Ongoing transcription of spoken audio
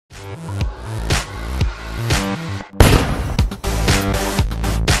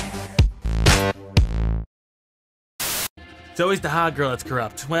It's always the hot girl that's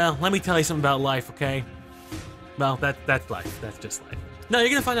corrupt. Well, let me tell you something about life, okay? Well, that's life. That's just life. No, you're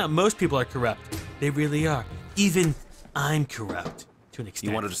gonna find out most people are corrupt. They really are. Even I'm corrupt, to an extent.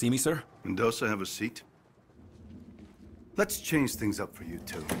 You wanted to see me, sir? Mendoza, have a seat. Let's change things up for you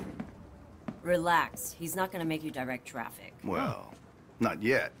two. Relax. He's not gonna make you direct traffic. Well, not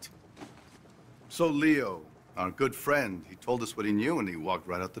yet. So Leo, our good friend, he told us what he knew and he walked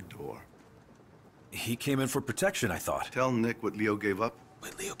right out the door. He came in for protection, I thought. Tell Nick what Leo gave up.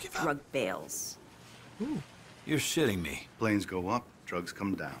 What Leo give up? Drug bales. Ooh. You're shitting me. Planes go up, drugs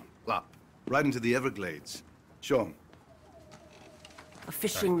come down. Plop. Right into the Everglades. Show him. A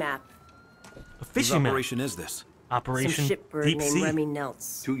fishing map. A fishing map. operation is this? Operation Some shipbird Deep named Sea. Remy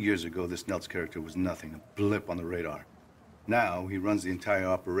Neltz. 2 years ago, this Neltz character was nothing, a blip on the radar. Now, he runs the entire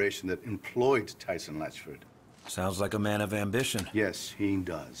operation that employed Tyson Latchford. Sounds like a man of ambition. Yes, he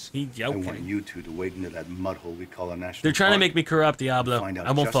does. Okay. I want you two to wade into that mud hole we call a national They're trying to park. make me corrupt, Diablo. Find out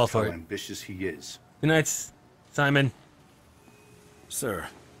I won't just fall for how it. ambitious he is. Good night, Simon. Sir,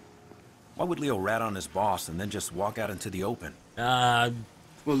 why would Leo rat on his boss and then just walk out into the open? Well,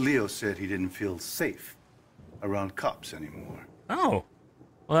 Leo said he didn't feel safe around cops anymore. Oh.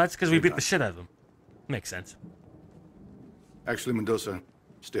 Well, that's because we beat the shit out of him. Makes sense. Actually, Mendoza,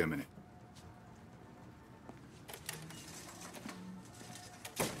 stay a minute.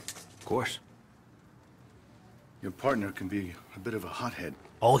 Of course. Your partner can be a bit of a hothead.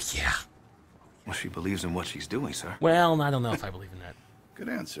 Oh, yeah. Well, she believes in what she's doing, sir. Well, I don't know if I believe in that. Good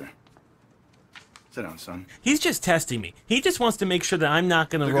answer. Sit down, son. He's just testing me. He just wants to make sure that I'm not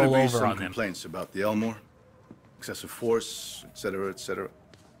going to There are roll gonna be over some on him. complaints about the Elmore, excessive force, etc., etc.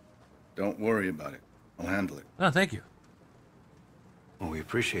 Don't worry about it. I'll handle it. Oh, thank you. Well, we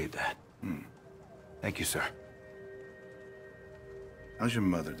appreciate that. Thank you, sir. How's your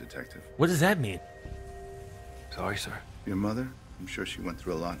mother, detective? What does that mean? Sorry, sir. Your mother? I'm sure she went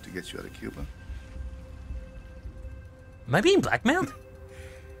through a lot to get you out of Cuba. Am I being blackmailed?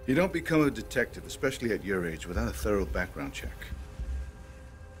 You don't become a detective, especially at your age, without a thorough background check.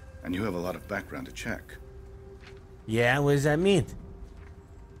 And you have a lot of background to check. Yeah, what does that mean?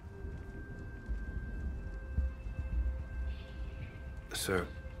 Sir,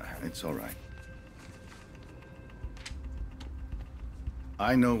 It's all right.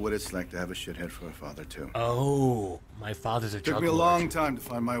 I know what it's like to have a shithead for a father, too. Oh, my father's a drug Took me a lord. long time to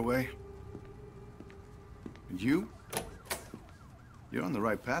find my way. And you? You're on the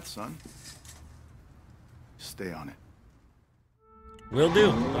right path, son. Stay on it. Will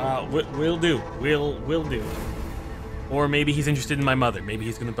do. Will do. Will do. Or maybe he's interested in my mother. Maybe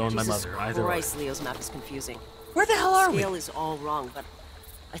he's gonna bone my mother. Either way. Christ, Leo's map is confusing. Where the hell are we? Scale is all wrong, but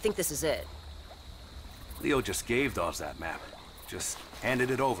I think this is it. Leo just gave Dawes that map. Just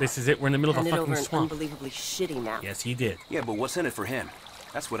handed it over. This is it. We're in the middle of Handed a over fucking an swamp. unbelievably shitty map. Yes, he did. Yeah, but what's in it for him?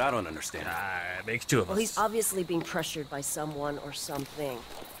 That's what I don't understand. It makes two of Well, us. he's obviously being pressured by someone or something.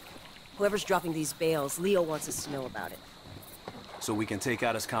 Whoever's dropping these bales, Leo wants us to know about it. So we can take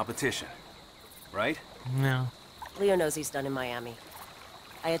out his competition, right? No. Leo knows he's done in Miami.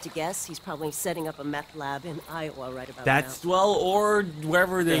 I had to guess he's probably setting up a meth lab in Iowa right about That's, now. well, or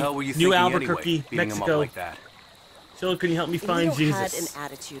wherever The hell were the you New thinking Albuquerque, anyway, beating him up Mexico. like that? So can you help me Leo find had Jesus? an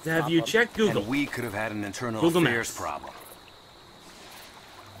attitude Have you problem. checked Google? And we could have had an internal Google affairs Maps. problem.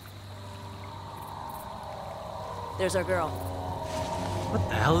 There's our girl. What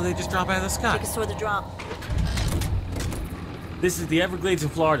the hell did they just drop out of the sky? Take us toward the drop. This is the Everglades in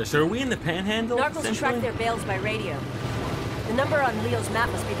Florida. So are we in the Panhandle? Narcos track essentially? their bales by radio. The number on Leo's map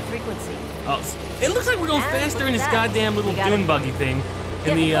must be the frequency. Oh, it looks like we're going And faster look in at this that. goddamn little We got dune it. buggy thing in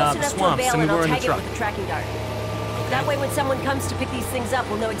Get the close enough to a swamps bale than we and I'll were in the tag it truck. with the tracking dart. That way when someone comes to pick these things up,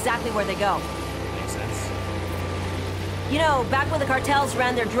 we'll know exactly where they go. Makes sense. You know, back when the cartels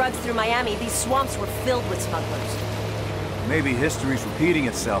ran their drugs through Miami, these swamps were filled with smugglers. Maybe history's repeating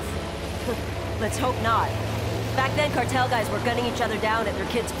itself. Let's hope not. Back then, cartel guys were gunning each other down at their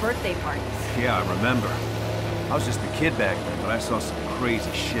kids' birthday parties. Yeah, I remember. I was just a kid back then, but I saw some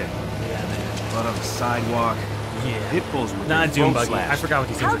crazy shit. Yeah, man. Blood on the sidewalk. Yeah. Pit bulls with Not their dune throats buggy. I slashed. forgot what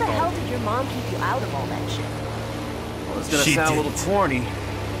these How things the are hell called. did your mom keep you out of all that shit? Well, it's gonna She sound a didn't. little corny.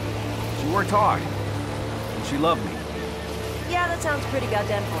 She worked hard. And she loved me. Yeah, that sounds pretty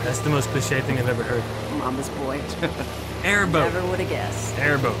goddamn funny. That's the most cliche thing I've ever heard. Mama's boy. Airboat. Never would have guessed.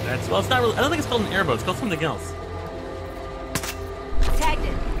 Airboat. That's, well, it's not really, I don't think it's called an airboat. It's called something else. Tagged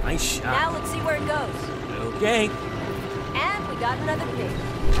it. Nice shot. Now let's see where it goes. Okay. And we got another pig.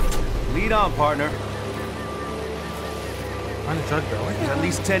 Lead on, partner. Find a drug girl. There's at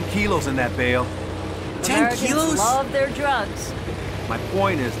least 10 kilos in that bale. 10 Americans kilos? love their drugs. My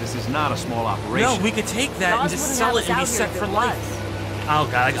point is, this is not a small operation. No, we could take that and Dawes just wouldn't sell have it and be us out set here for if it life. was. Oh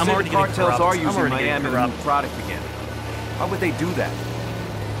god, I'm already getting cartels corrupt. are I'm using already getting Miami as a corrupt. new product again. Why would they do that?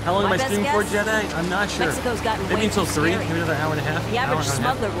 How long am My I best streaming for, guess? Jedi? I'm not sure. Mexico's gotten Maybe way until too 3, scary. maybe another hour and a half. The average hour and a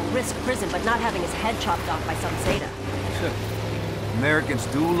half. smuggler will risk prison, but not having his head chopped off by some Zeta. Americans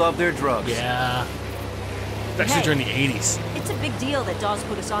do love their drugs. Yeah. Especially Hey. during the 80s. It's a big deal that Dawes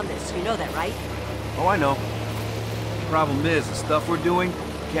put us on this. You know that, right? Oh, I know. The problem is, the stuff we're doing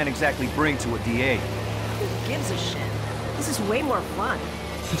can't exactly bring to a DA. Who gives a shit? This is way more fun.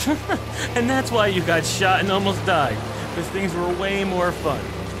 And that's why you got shot and almost died. Because things were way more fun.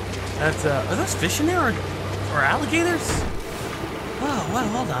 That's, are those fish in there or alligators? Oh, well,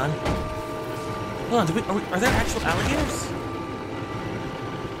 hold on. Hold on, are there actual alligators?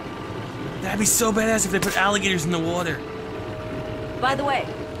 That'd be so badass if they put alligators in the water. By the way,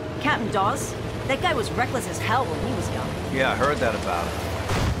 Captain Dawes, that guy was reckless as hell when he was young. Yeah, I heard that about it.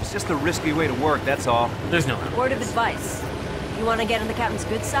 It's just a risky way to work, that's all. There's no alligators. Word of advice. You want to get on the captain's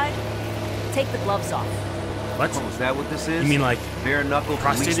good side? Take the gloves off. What? Oh, is that what this is? You mean like bare knuckle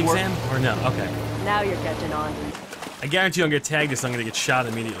prostate police work? exam? Or no? Okay. Now you're catching on. I guarantee you I'm gonna tag this, I'm gonna get shot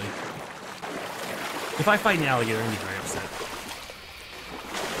immediately. If I fight an alligator, I'm gonna be very upset.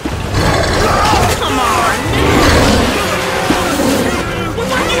 Come on!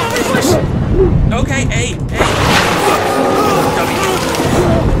 Why do you always push? Okay, A. W.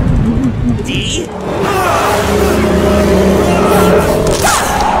 D?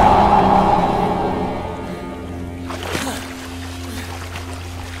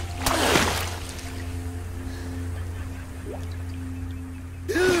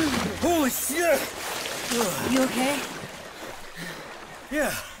 Holy shit! You okay?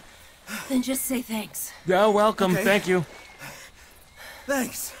 Yeah, Then just say thanks. You're welcome, Okay. thank you.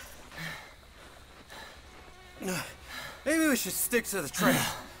 thanks. Maybe we should stick to the trail.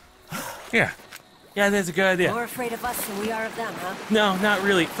 Yeah. Yeah, that's a good idea. More afraid of us than we are of them, huh? No, not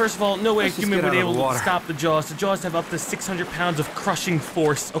really. First of all, no way a Let's just human get would be out of able the to water. stop the Jaws. The Jaws have up to 600 pounds of crushing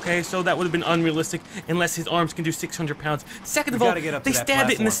force, okay? So that would have been unrealistic unless his arms can do 600 pounds. Second of We all, gotta get up to they that stabbed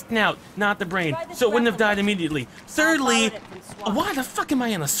it in the platform. snout, not the brain, Try this so it wouldn't have grappling died immediately. Thirdly, followed it from swamp. why the fuck am I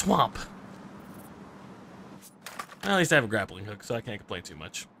in a swamp? Well, at least I have a grappling hook, so I can't complain too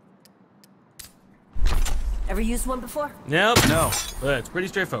much. Ever used one before? Nope. No. But it's pretty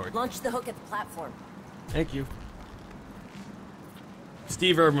straightforward. Launch the hook at the platform. Thank you.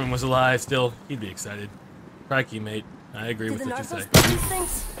 Steve Irwin was alive still. He'd be excited. Crikey, mate. I agree Did with the what you say. narcos build these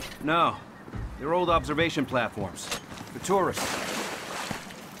things? No. They're old observation platforms. For tourists.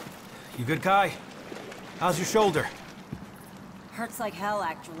 You good, Kai? How's your shoulder? Hurts like hell,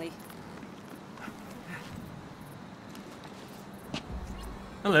 actually.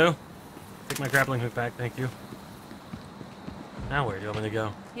 Hello. Take my grappling hook back, thank you. Now where do you want me to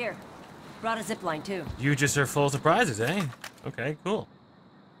go? Here. Brought a zip line, too. You just are full of surprises, eh? Okay, cool.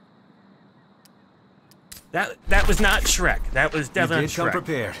 That was not Shrek. That was You definitely did come not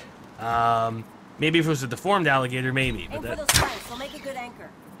prepared. Shrek. Maybe if it was a deformed alligator, maybe. Aim But for that. those spikes. They'll make a good anchor.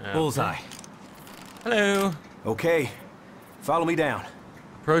 Bullseye. Hello. Okay. Follow me down.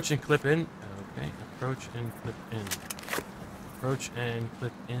 Approach and clip in. Okay. Approach and clip in. Approach and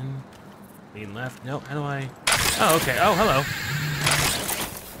clip in. Lean left. No. How do I? Oh, okay. Oh, hello.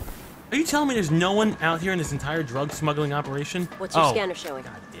 Are you telling me there's no one out here in this entire drug smuggling operation? What's your Oh, scanner showing?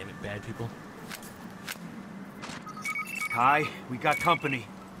 God damn it, bad people. Kai, we got company.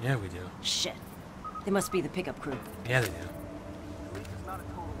 Yeah, we do. Shit. They must be the pickup crew. Yeah, they do.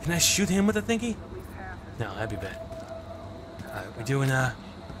 Can I shoot him with a thingy? No, that'd be bad. Alright, we doing, let's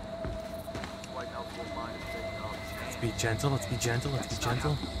be gentle, let's be gentle, let's be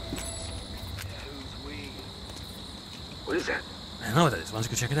gentle. What is that? I don't know what that is. Why don't you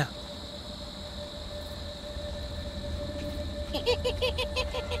go check it out?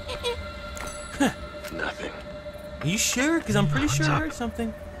 Nothing. Are you sure? Because I'm pretty sure I heard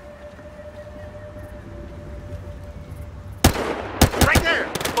something. Right there!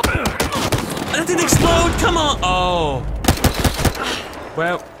 That didn't explode! Come on! Oh.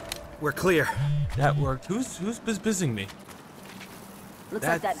 Well, We're clear. that worked. Who's buzzing me? Looks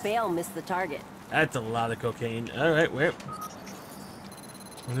like That's- that bale missed the target. That's a lot of cocaine. Alright, wait.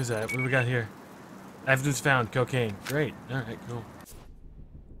 What is that? What do we got here? Evidence found. Cocaine. Great. Alright, cool.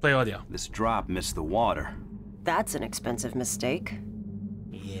 Play audio. This drop missed the water. That's an expensive mistake.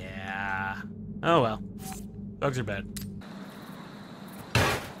 Yeah. Oh well. Bugs are bad.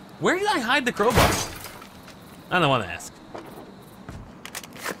 Where did I hide the crowbar? I don't want to ask.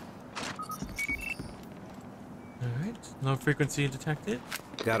 Alright. No frequency detected.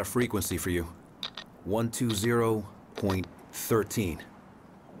 Got a frequency for you. 120.13.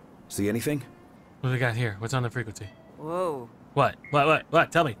 See anything? What do we got here? What's on the frequency? Whoa. What?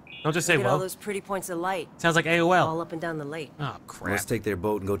 What? Tell me. Don't just say Look at all well. those pretty points of light. Sounds like AOL. All up and down the lake. Oh, crap. Let's take their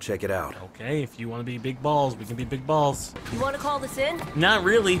boat and go check it out. Okay, if you want to be big balls, we can be big balls. You want to call this in? Not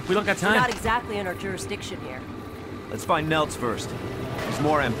really. We don't got We're time. not exactly in our jurisdiction here. Let's find Nelts first. He's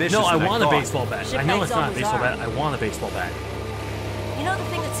more ambitious No, I than want a thought. baseball bat. I know Shitbags it's not a always baseball are. bat. I want a baseball bat. You know the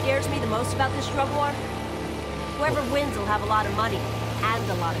thing that scares me the most about this drug war? Whoever wins will have a lot of money and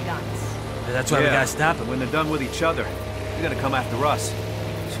a lot of guns. Yeah, that's why we gotta stop and him. when they're done with each other, they're gonna come after us.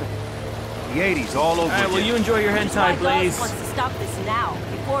 The 80s all over All right, well, again. you enjoy your Which is why hentai, Blaze. Dawes wants to stop this now,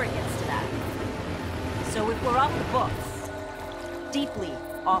 before it gets to that. So if we're off the books, deeply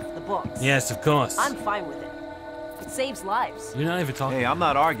off the books, Yes, of course. I'm fine with it. It saves lives. You're not even talking. Hey, I'm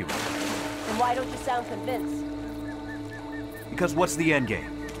not arguing. Then why don't you sound convinced? Because what's the end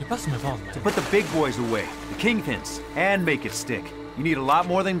game? You're busting my balls, man. To put the big boys away, the kingpins, and make it stick. You need a lot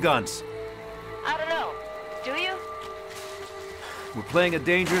more than guns. I don't know. Do you? We're playing a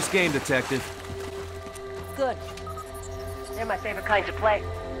dangerous game, Detective. Good. They're my favorite kind to play.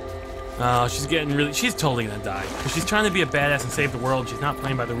 Oh, she's totally gonna die. Because she's trying to be a badass and save the world. She's not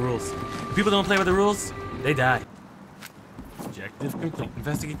playing by the rules. If people don't play by the rules, they die. Objective complete.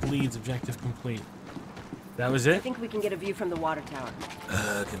 Investigate the leads. Objective complete. That was I it? think we can get a view from the water tower.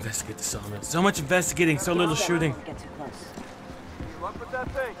 Investigate the sawmill. So much investigating, so little shooting. Get too close. What with that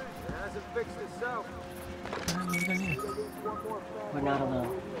thing? It hasn't fixed itself. We're not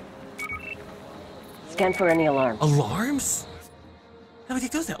alone. Scan for any alarms. Alarms? How many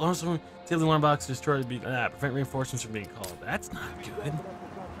does that? Alarms from the alarm box destroyed. Prevent reinforcements from being called. That's not good.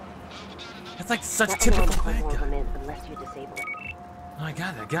 That's like such That typical alarm bad won't guy. come in unless you disable it. Oh, I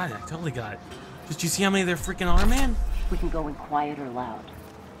got it. I totally got it. Did you see how many there freaking are, man? We can go in quiet or loud.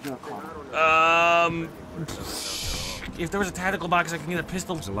 Your call. If there was a tactical box, I could get a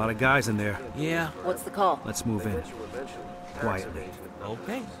pistol. There's a lot of guys in there. Yeah. What's the call? Let's move in. Quietly.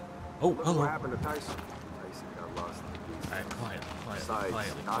 Okay. Oh, hello. What happened to Tyson? Tyson got lost. All right, quietly. Besides,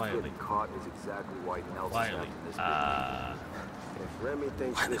 not getting caught is exactly why Nelson Quietly. in this If Remy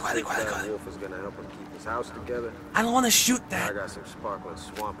thinks Quietly, this quietly, big quietly, bad quietly. wolf is gonna help him keep his house together, I don't want to shoot I that. got some sparkling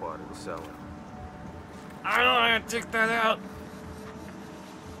swamp water to sell him. I don't want to take that out.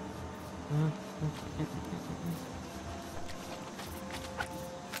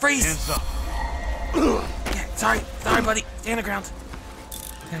 Freeze! Hands up. Yeah, sorry, buddy. Stay on the ground.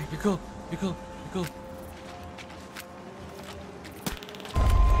 Okay, you're cool.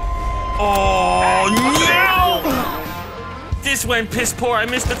 Oh no! This went piss poor. I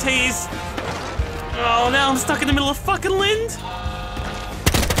missed the tease. Oh, now I'm stuck in the middle of fucking Lind.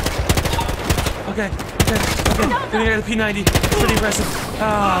 Okay. Gonna get a P90. Pretty aggressive.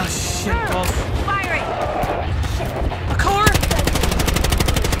 Oh shit, balls. Firing! A car!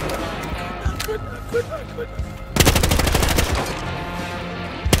 Good.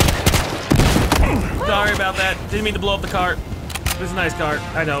 Sorry about that. Didn't mean to blow up the car. It was a nice car.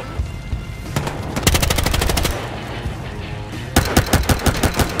 I know.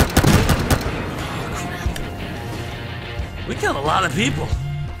 We killed a lot of people.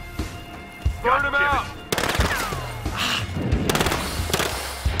 Burn him out!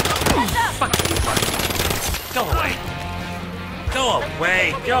 Fuck. Go away.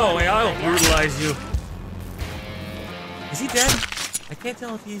 Go away. I will brutalize you. Is he dead? I can't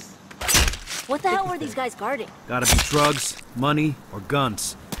tell if he's... What the hell were these guys guarding? Gotta be drugs, money, or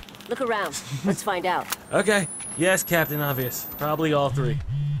guns. Look around. Let's find out. Okay. Yes, Captain Obvious. Probably all three.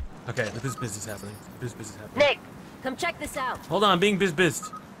 Okay, look, this business happening. Nick, come check this out. Hold on, being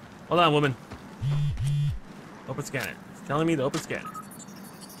biz-bizzed. Hold on, woman. Open scanner. It's telling me to open scanner.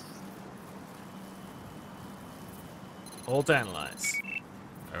 Hold to analyze.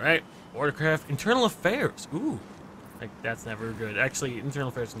 Alright. Watercraft. Internal affairs. Ooh. Like, that's never good. Actually, internal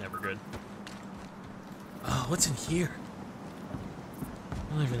affairs is never good. Oh, what's in here?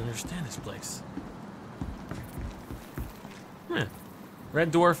 I don't even understand this place.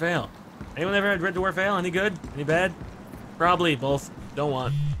 Red Dwarf Ale. Anyone ever had Red Dwarf Ale? Any good? Any bad? Probably both. Don't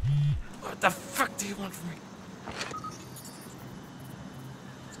want. What the fuck do you want from me?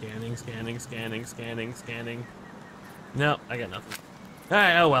 Scanning. No, I got nothing.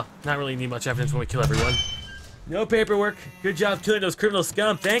 Alright, oh well. Not really need much evidence when we kill everyone. No paperwork. Good job killing those criminal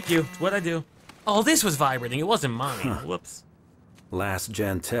scum. Thank you. It's what I do. Oh, this was vibrating. It wasn't mine. Whoops. Last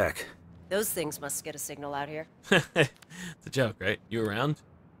gen tech. Those things must get a signal out here. It's a joke, right? You around?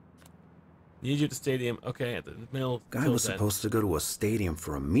 Need you at the stadium. Okay, at the middle. Guy was supposed to go to a stadium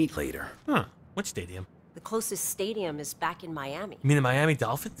for a meat later. Huh. Which stadium? The closest stadium is back in Miami. You mean the Miami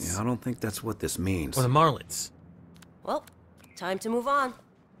Dolphins? Yeah, I don't think that's what this means. Or the Marlins? Well, time to move on.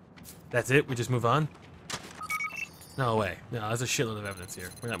 That's it? We just move on? No way. No, there's a shitload of evidence here.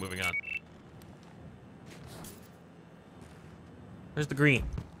 We're not moving on. Where's the green?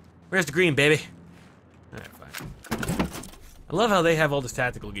 Where's the green, baby? Alright, fine. I love how they have all this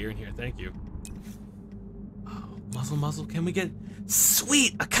tactical gear in here. Thank you. Oh, muzzle. Can we get...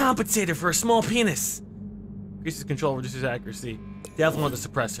 Sweet! A compensator for a small penis! Increases control, reduces accuracy. Definitely want the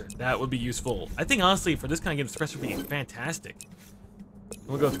suppressor. That would be useful. I think, honestly, for this kind of game, the suppressor would be fantastic.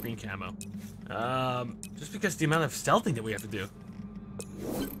 We'll go with green camo. Just because the amount of stealthing that we have to do.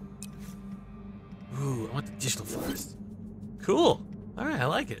 Ooh, I want the digital forest. Cool. Alright, I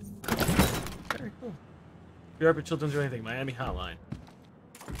like it. Very cool. Bureaucratic Children's or anything. Miami Hotline.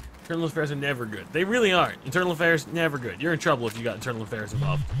 Internal affairs are never good. They really aren't. Internal affairs, never good. You're in trouble if you got internal affairs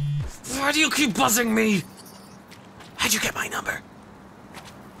involved. Why do you keep buzzing me? How'd you get my number?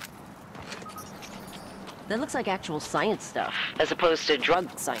 That looks like actual science stuff, as opposed to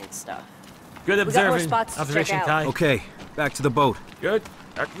drug science stuff. Good observing. spots to Observation, check out. Kai. Okay, back to the boat. Good.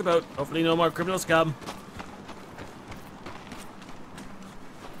 Back to the boat. Hopefully no more criminal scum.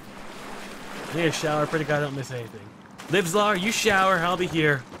 I need a shower. Pretty God, I don't miss anything. Livslar, you shower. I'll be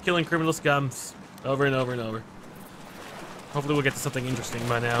here, killing criminal scums over and over and over. Hopefully we'll get to something interesting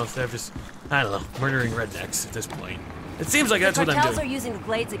by now instead of just, I don't know, murdering rednecks at this point. It seems like that's what I'm Cartels doing. are using the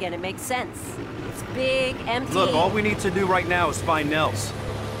glades again. It makes sense. It's big, empty. Look, all we need to do right now is find Nels.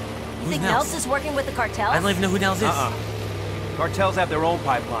 You think Nels? Nels is working with the cartels? I don't even know who Nels is. Cartels have their own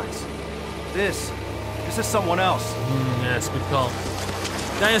pipelines. This is someone else. Yeah, that's a good call.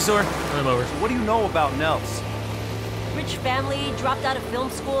 Dinosaur, run him over. What do you know about Nels? Rich family, dropped out of film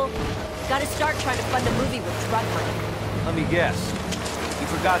school. Got to start trying to fund a movie with drug money. Let me guess. He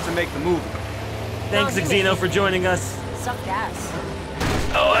forgot to make the movie. Thanks, No, Xeno, for joining us. Sucked ass.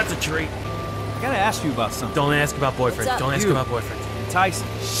 Oh, that's a treat. I gotta ask you about something. Don't ask about boyfriend. What's up? Don't ask You. about boyfriend. Tyson.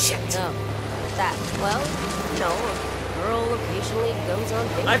 Shit. No. That. Well, a girl occasionally goes on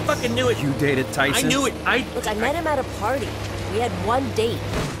dates. I fucking knew it. You dated Tyson? I knew it. Look, I met him at a party. We had one date.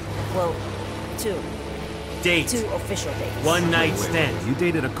 Well, two. Date. Two official dates. One night Wait, stand. you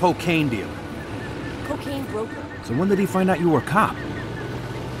dated a cocaine dealer. Cocaine broker. So when did he find out you were a cop?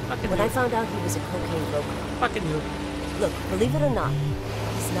 Fucking When knew I it. found out he was a cocaine broker. Fucking knew it. Look, believe it or not,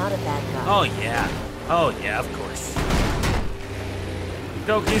 he's not a bad guy. Oh, yeah. Oh, yeah, of course.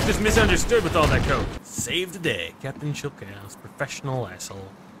 Coke, he's just misunderstood with all that coke. Save the day. Captain Chilkaos, professional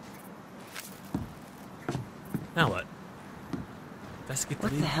asshole. Now what? Investigate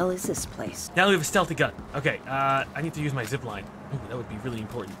What the hell is this place? Now we have a stealthy gun. Okay, I need to use my zip line. Ooh, that would be really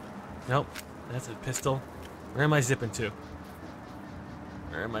important. Nope, that's a pistol. Where am I zipping to?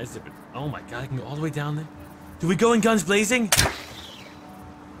 Where am I zipping? Oh my god, I can go all the way down there. Do we go in guns blazing?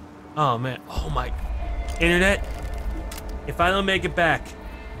 Oh man, oh my. Internet, if I don't make it back,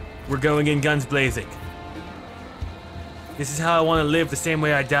 we're going in guns blazing. This is how I want to live, the same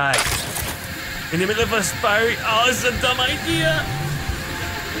way I died. In the middle of a fiery, oh, this is a dumb idea.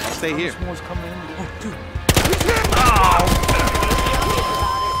 I'll stay here. Oh, dude. Oh.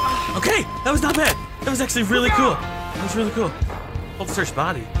 Okay, that was not bad. That was actually really cool. That was really cool. Hold the search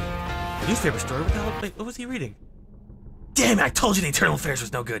body. Newspaper story. What the hell? Wait, what was he reading? Damn it! I told you the internal affairs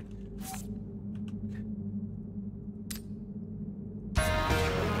was no good.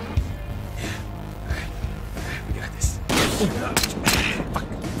 Alright, we got this. Fuck.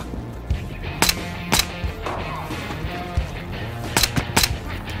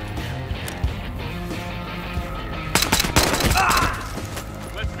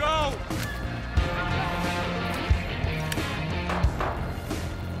 Let's go!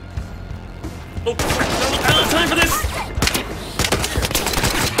 Oh, I don't have time for this!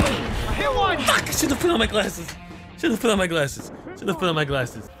 I hit one! Fuck! I should have put on my glasses. Should have put on my glasses. Should have put on my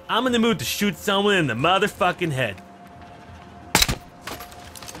glasses. I'm in the mood to shoot someone in the motherfucking head.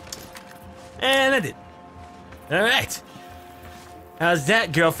 And I did. Alright. How's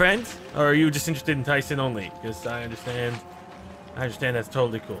that, girlfriend? Or are you just interested in Tyson only? Because I understand that's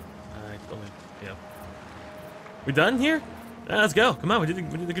totally cool. Yeah. We done here? Let's go. Come on, we did a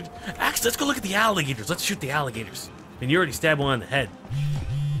good. Actually, let's go look at the alligators. Let's shoot the alligators. And you already stabbed one in the head.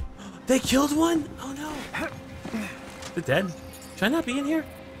 They killed one? Oh no. Is it dead? Should I not be in here?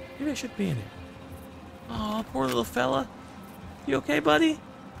 Maybe I should be in here. Oh, poor little fella. You okay, buddy?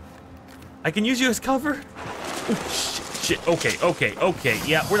 I can use you as cover? Oh, shit. Okay.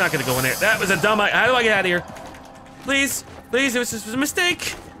 Yeah, we're not gonna go in there. That was a dumb idea. How do I get out of here? Please, it was a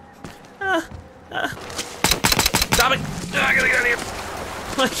mistake. Stop it. I gotta get out of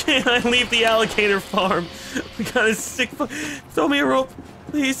here. Why can't I leave the alligator farm? We got a sick. Throw me a rope,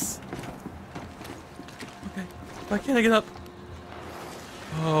 please. Okay. Why can't I get up?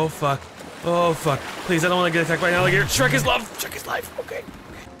 Oh fuck. Oh fuck. Please, I don't want to get attacked by an alligator. Shrek is love. Shrek is life. Okay.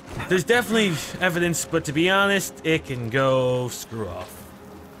 There's definitely evidence, but to be honest, it can go screw off.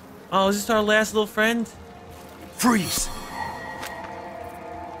 Oh, is this our last little friend? Freeze!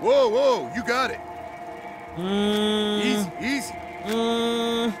 Whoa, whoa, you got it. Easy, easy.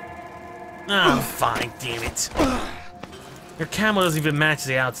 Oh, fine, damn it. Your camo doesn't even match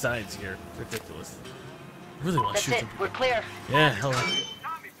the outsides here. It's ridiculous. I really want to shoot That's them. it. We're clear. Yeah, hell yeah.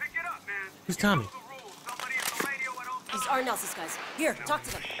 Who's Tommy? These are Nelson's guys. Here, talk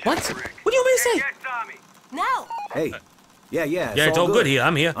to them. What? What do you want me to say? Now! Hey. Yeah, Yeah, it's all good here.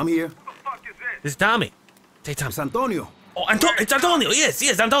 I'm here. I'm here. This is Tommy. Say Tommy. It's Antonio. Oh, it's Antonio. Yes,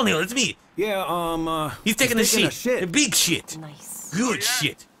 Antonio. It's me. Yeah, He's taking a shit. A big shit. Nice. Good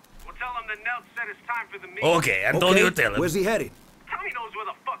shit. Well, tell him that Nels said it's time for the meeting. Okay, Antonio, Okay, tell him. where's he headed? Tommy knows where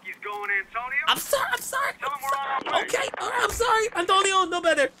the fuck he's going, Antonio. I'm sorry. Tell him we're on our way. Okay, all right, I'm sorry. Antonio, no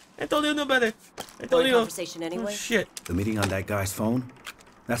better. Antonio, no better. Boring Antonio. conversation anyway. Oh, shit. The meeting on that guy's phone?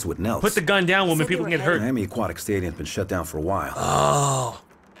 That's with Nels. Put the gun down, woman. Said they People were can get hurt. Miami Aquatic Stadium's been shut down for a while. Oh.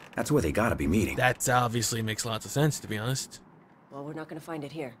 That's where they gotta be meeting. That obviously makes lots of sense, to be honest. Well, we're not gonna find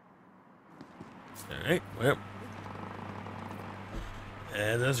it here. All right, well.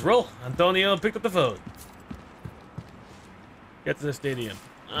 And let's roll. Antonio picked up the phone. Get to the stadium.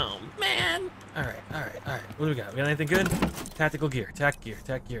 Oh, man. All right. What do we got? We got anything good? Tactical gear, tac gear.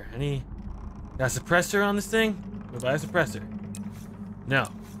 Any... Got a suppressor on this thing? We'll buy a suppressor. No.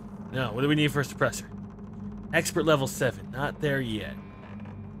 What do we need for a suppressor? Expert level 7. Not there yet.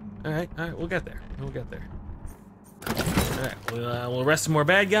 All right. We'll get there. All right. We'll arrest some more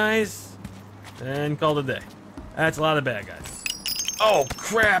bad guys and call it a day. That's a lot of bad guys. Oh,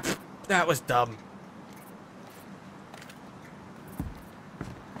 crap. That was dumb.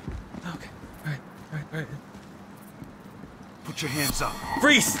 Okay. All right. Put your hands up.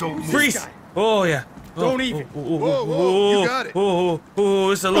 Freeze! Don't Freeze! move. Oh, yeah. Don't even. Whoa, you got it. Oh,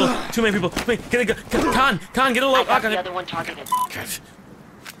 this is a little too many people. Wait, get a gun. Con, get a low. I got the other one targeted.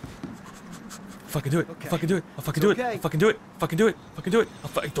 Fucking do it. Okay. Fucking do it. It's Fucking do it. okay. Fucking do it.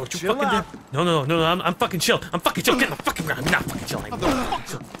 Don't you Chill fucking out. do it. No. I'm fucking chill. Get in the fucking ground. I'm not fucking chill. I'm fucking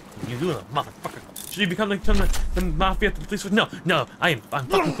chill. You doing a motherfucker. Should you become the mafia, the police? No. I'm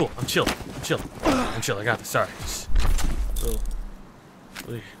fucking cool. I'm chill. I got this. Sorry. Just a little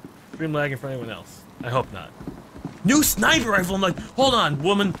stream lag in front of anyone else. I hope not. New sniper rifle. I'm like, hold on,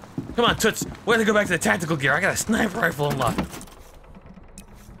 woman. Come on, toots. We're gonna go back to the tactical gear. I got a sniper rifle unlocked.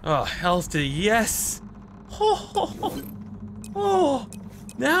 Oh, health to yes. Oh,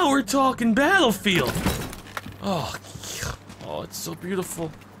 now we're talking Battlefield. Oh, it's so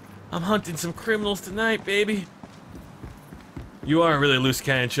beautiful. I'm hunting some criminals tonight, baby. You are really loose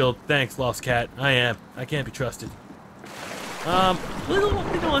cannon, Shield. Thanks, Lost Cat. I am. I can't be trusted. We don't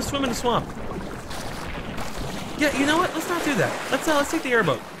want to swim in the swamp. Yeah, you know what? Let's not do that. Let's take the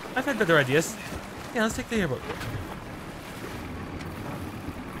airboat. I've had better ideas. Yeah, let's take the airboat.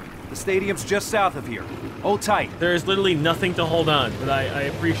 The stadium's just south of here. Hold tight. There is literally nothing to hold on, but I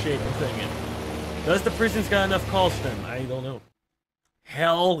appreciate you saying it. Does the prison's got enough calls for them? I don't know.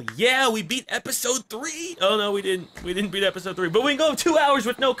 Hell yeah, we beat episode 3! Oh no, we didn't. We didn't beat episode 3, but we can go 2 hours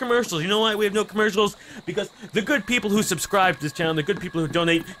with no commercials. You know why we have no commercials? Because the good people who subscribe to this channel, the good people who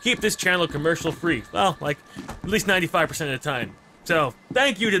donate, keep this channel commercial free. Well, like, at least 95% of the time. So,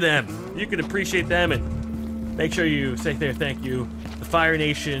 thank you to them. You can appreciate them and make sure you say their thank you. The Fire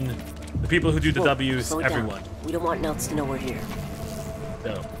Nation, the people who do the Whoa, W's, slow it down. everyone. We don't want Nels to know we're here.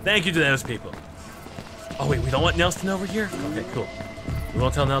 So, thank you to those people. Oh wait, we don't want Nelson over here? Okay, cool. We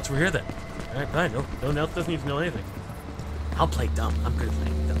won't tell Nels we're here then. Alright, fine. No, Nels doesn't need to know anything. I'll play dumb. I'm good at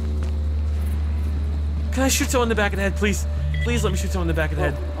playing dumb. Can I shoot someone in the back of the head, please? Please let me shoot someone in the back of the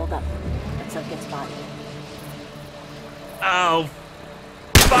head. Hold up. Let's not get spotted. Oh.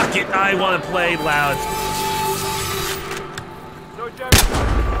 Fuck it. I want to play loud.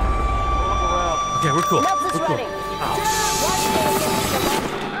 Okay, we're cool. Nels is We're cool. running.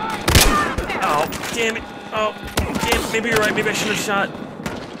 Oh, damn it. Oh, damn it. Maybe you're right. Maybe I should have shot.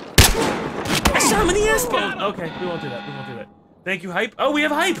 I shot him in the ass bone. Okay, we won't do that. Thank you, Hype. Oh, we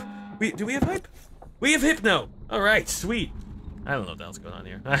have Hype. Do we have Hype? We have Hypno. All right, sweet. I don't know what the hell's going on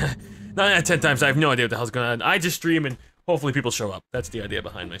here. 9 out of 10 times, I have no idea what the hell's going on. I just stream and hopefully people show up. That's the idea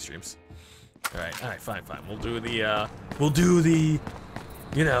behind my streams. All right, fine. We'll do the,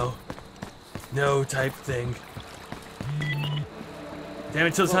 you know, no type thing. Damn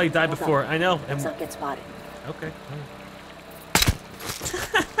it, this is how you died before. I know. Let's not get spotted. Okay.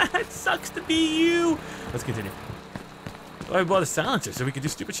 It sucks to be you. Let's continue. Oh, I bought a silencer so we could do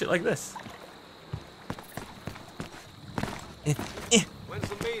stupid shit like this. When's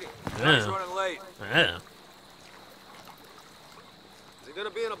the meeting? He's running late. I don't know. Is it gonna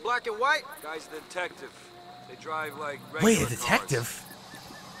be in a black and white? Guy's a detective. They drive like regular Wait, a detective?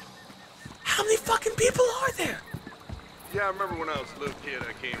 How many fucking people are there? Yeah, I remember when I was a little kid,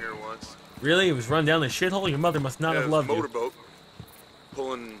 I came here once. Really? It was run down the shithole? Your mother must not have loved you. Motorboat.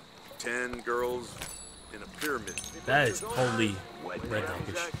 Pulling 10 girls in a pyramid. That is holy red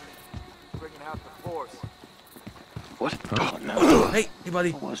language. Bringing out the force. What? Oh, no. Hey,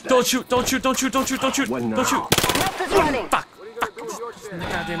 buddy. Don't shoot, don't shoot, don't shoot, don't shoot, don't shoot, don't shoot. Fuck. What are you gonna do with your shit?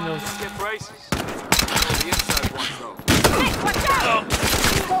 Goddamn nose. Get braces. The inside one, though. Hey, watch out!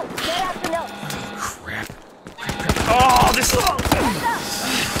 Get out the nose. Crap. Oh, this.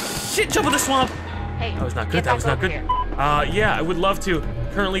 Shit, jump in the swamp. Hey, That was not good. get That was back not over good. here. Yeah, I would love to.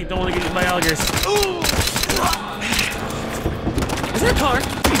 Currently, don't want to get eaten by alligators. Is that a car?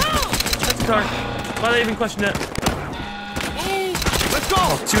 That's a car. Why did I even question that? Let's go!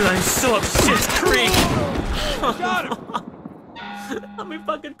 Oh, dude, I'm so up shit's creek. Got him! How many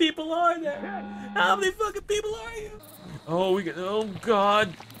fucking people are there? How many fucking people are you? Oh, oh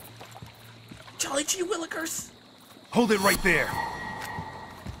God. Charlie G. Willikers. Hold it right there.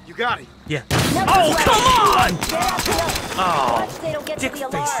 You got it. Yeah. Oh, come on! Oh, Watch they don't get dick to the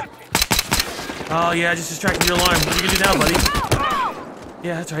face. alarm. Oh, yeah, I just distracted your alarm. What are you gonna do now, buddy?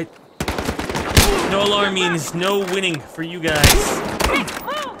 Yeah, that's right. No alarm means no winning for you guys.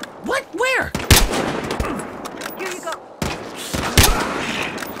 What? Where? Here you go.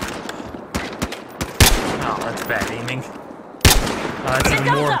 Oh, that's bad aiming. Oh, that's even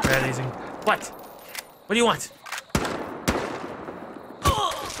more bad aiming. What? What do you want?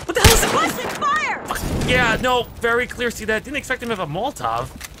 What the hell is that? Busted fire! Fuck. Yeah, no, very clear. See that? Didn't expect him to have a Molotov.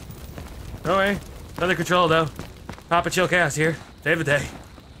 No way. Under control, though. Papa Chill Chaos here. Save the day.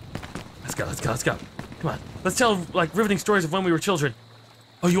 Let's go, let's go, let's go. Come on. Let's tell, like, riveting stories of when we were children.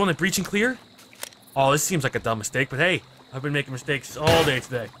 Oh, you want to breach and clear? Oh, this seems like a dumb mistake, but hey, I've been making mistakes all day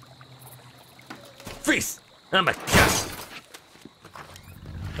today. Freeze! Oh my god.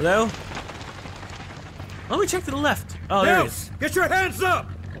 Hello? Let me check to the left. Oh, there it is. Get your hands up!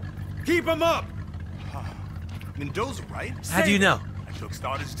 Keep them up! Mendoza, right? How do you know? I took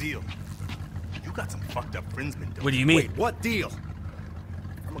Starter's deal. You got some fucked up friends, Mendoza. What do you mean? Wait, what deal?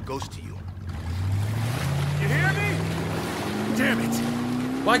 I'm a ghost to you. You hear me? Damn it!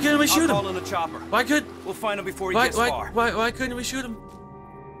 Why couldn't we shoot him? I'll call in the chopper. Why could? We'll find him before he gets far. Why couldn't we shoot him?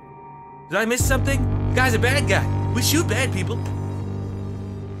 Did I miss something? The guy's a bad guy. We shoot bad people.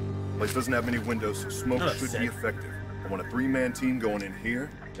 Place doesn't have many windows, so smoke Not should upset. be effective. I want a 3-man team going in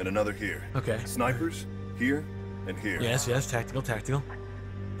here and another here. Okay. Snipers here and here. Yes, tactical, tactical.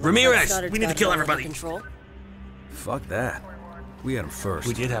 Ramirez, we need to kill everybody. Fuck that. We had him first.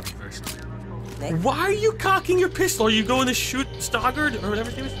 We did have him first. Why are you cocking your pistol? Are you going to shoot Stoggard or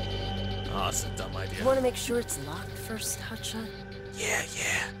whatever his name is? Oh, that's a dumb idea. You want to make sure it's locked first, Hotshot? Yeah.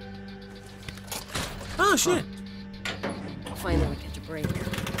 Oh, shit. Finally, we catch a break.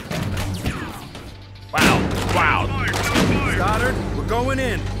 Wow. Stoddard, we're going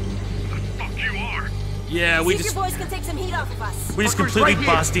in. Fuck you are. Yeah, we See if just your boys can take some heat off of us. we just completely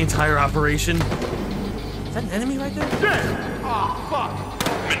bossed the entire operation. Is that an enemy right there?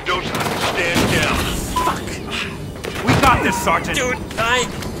 Mendoza, stand down. Fuck. We got this, Sergeant. Dude,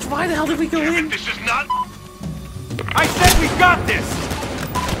 why the hell did we go in? This is not... I said we got this!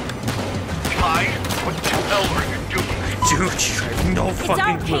 Ty, what the hell are you doing? Dude, you have no It's fucking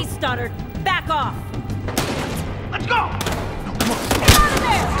our clue. case, Stoddard. Back off. Let's go! Get out of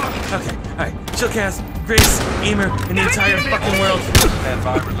there! Okay, alright. Chillcast, Grace, Aimer, and the entire fucking world. Stand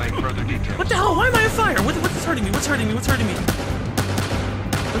by, relay further details. What the hell? Why am I on fire? What's hurting me? What's hurting me? What's hurting me?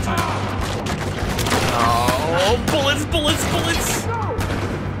 What's hurting me? Oh, bullets!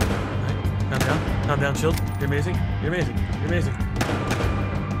 Alright, calm down, Shield. You're amazing.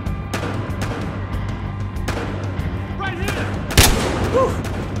 Right here! Woo!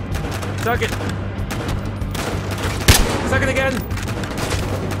 Suck it. Suck it again.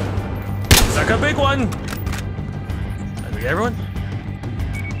 Suck a big one. Did we get everyone? I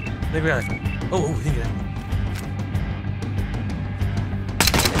think we got it. Oh, we didn't get it.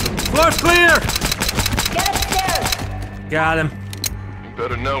 Floor's clear! Get upstairs. Got him. You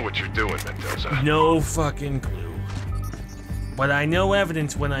better know what you're doing, Mendoza. No fucking clue. But I know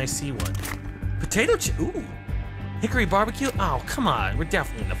evidence when I see one. Potato chip. Ooh. Hickory barbecue? Oh, come on. We're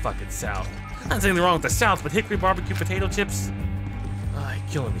definitely in the fucking South. Not saying anything wrong with the South, but hickory barbecue potato chips? Oh, you're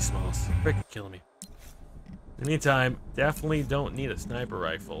killing me, Smalls. Freaking killing me. In the meantime, definitely don't need a sniper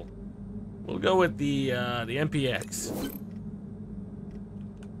rifle. We'll go with the MPX.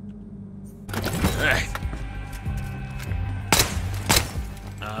 Alright.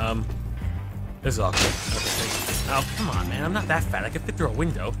 This is awkward. Okay. Oh, come on, man. I'm not that fat. I can fit through a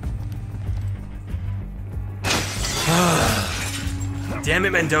window. Damn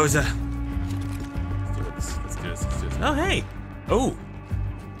it, Mendoza. Let's do this. Oh, hey. Oh.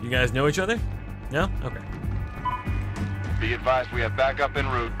 You guys know each other? No? Okay. Be advised, we have backup en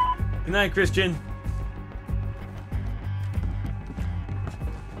route. Good night, Christian.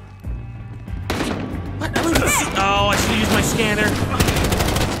 What? I don't even see. Oh, I should use my scanner.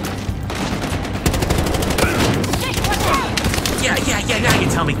 Yeah, now you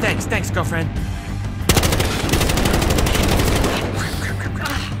tell me. Thanks, girlfriend.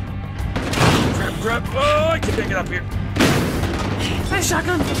 Grab. Oh, I can pick it up here. Nice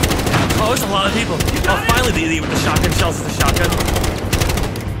shotgun. Oh, there's a lot of people. Oh, finally the idiot with the shotgun shells is the shotgun.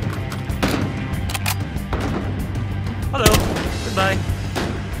 Hello. Goodbye.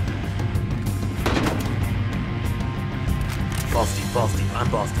 Ballstein. I'm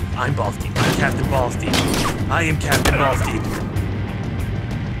Ballstein. I'm Captain Ballstein. I am Captain Ballstein.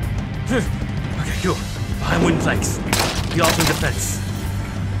 Okay, cool. Behind wooden planks. The ultimate defense.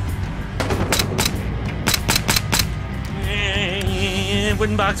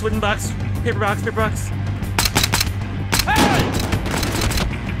 Wooden box. Paper box. Hey!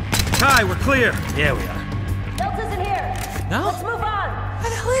 Kai, we're clear. Yeah, we are. Delta's in here. No? Let's move on. Where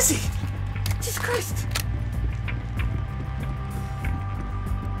the hell is he? Jesus Christ.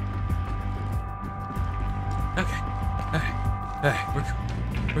 Okay. Alright,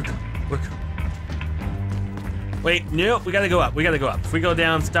 we're cool. Wait, nope, we gotta go up. If we go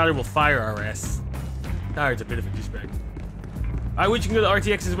down, Stoddard will fire our ass. Stoddard's a bit of a douchebag. Alright, we can go to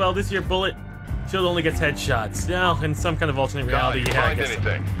RTX as well. This here bullet shield only gets headshots. Now, in some kind of alternate reality, yeah, I guess.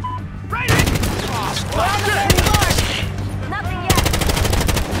 Anything. Nothing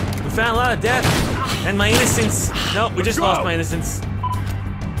yet. We found a lot of death. And my innocence. Nope, we just lost my innocence.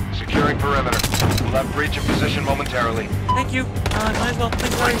 Securing perimeter. We'll have breach in position momentarily. Thank you. Might as well.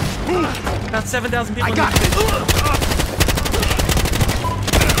 Please hurry. About 7,000 people.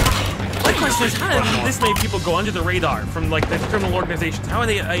 My question is, how did this many people go under the radar from like the criminal organizations? How are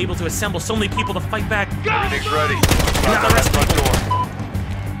they able to assemble so many people to fight back? Everything's ready. Not the rest front door.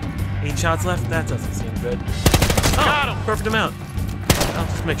 8 shots left? That doesn't seem good. Oh, perfect amount. I'll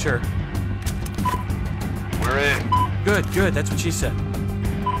just make sure. We're in. Good. That's what she said.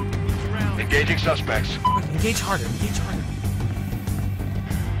 Engaging suspects. Wait, engage harder.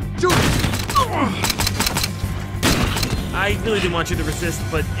 I really didn't want you to resist,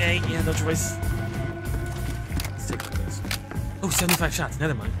 but yeah, no choice. Let's take this. Oh, 75 shots.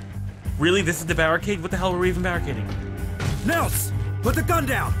 Never mind. Really? This is the barricade? What the hell were we even barricading? Nels, put the gun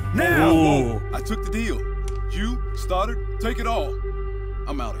down now. Ooh. I took the deal. You, Stoddard, take it all.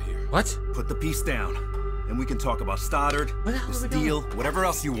 I'm out of here. What? Put the piece down. Then we can talk about Stoddard, this deal, whatever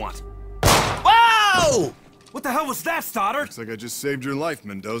else you want. Whoa! What the hell was that, Stoddard? Looks like I just saved your life,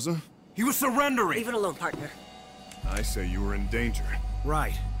 Mendoza. He was surrendering. Leave it alone, partner. I say you were in danger.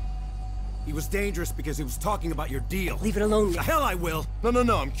 Right. He was dangerous because he was talking about your deal. Leave it alone. The hell I will.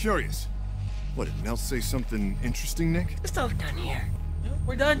 No, I'm curious. What, did Nels say something interesting, Nick? It's all done here.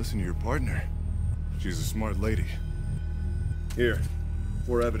 We're done. Listen to your partner. She's a smart lady. Here,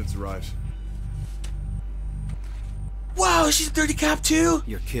 before evidence arrives. Wow, she's a dirty cop too?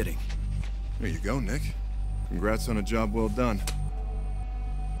 You're kidding. There you go, Nick. Congrats on a job well done.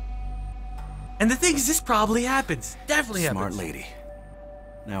 And the thing is, this probably happens. Definitely happens. Smart lady.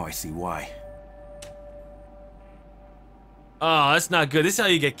 Now I see why. Oh, that's not good. This is how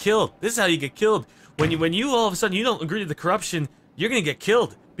you get killed. When you all of a sudden you don't agree to the corruption, you're gonna get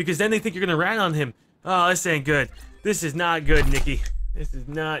killed because then they think you're gonna rat on him. Oh, this ain't good. This is not good, Nikki. This is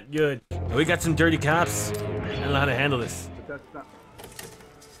not good. We got some dirty cops. I don't know how to handle this. But that's not...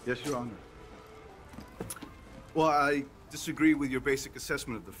 Yes, Your Honor. Well, I disagree with your basic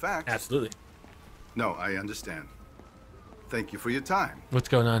assessment of the facts. Absolutely. No, I understand. Thank you for your time. What's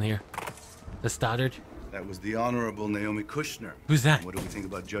going on here? The Stoddard? That was the Honorable Naomi Kushner. Who's that? What do we think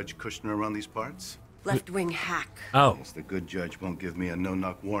about Judge Kushner around these parts? Left-wing hack. Oh. Yes, the good judge won't give me a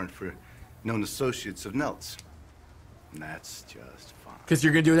no-knock warrant for known associates of Nelt's. And that's just fine. Because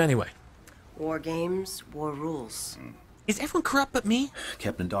you're gonna do it anyway. War games, war rules. Is everyone corrupt but me?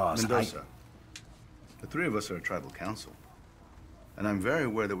 Captain Dawes, Mendoza. The three of us are a tribal council. And I'm very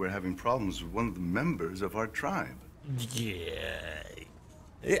aware that we're having problems with one of the members of our tribe. Yeah.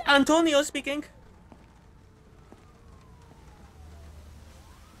 Antonio speaking.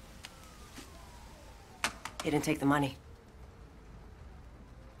 He didn't take the money.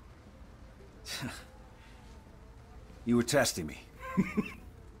 You were testing me.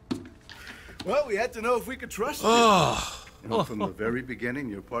 Well, we had to know if we could trust you. Oh. You know, from the very beginning,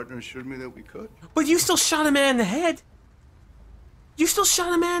 your partner assured me that we could. But you still shot a man in the head. You still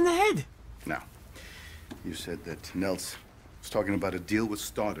shot a man in the head. Now, you said that Nels was talking about a deal with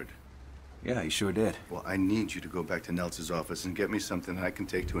Stoddard. Yeah, he sure did. Well, I need you to go back to Nels's office and get me something that I can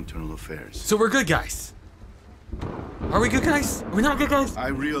take to Internal Affairs. So we're good guys. Are we good guys? Are we not good guys? I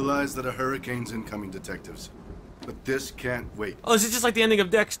realize that a hurricane's incoming, detectives. But this can't wait. Oh, is it just like the ending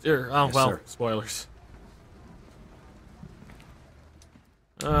of Dexter? Oh, Yes, well, sir. spoilers.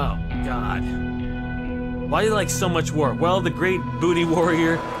 Oh, God. Why do you like so much war? Well, the great booty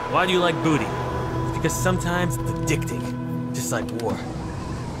warrior. Why do you like booty? It's because sometimes it's addicting. Just like war.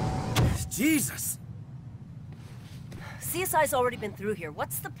 Jesus! CSI's already been through here.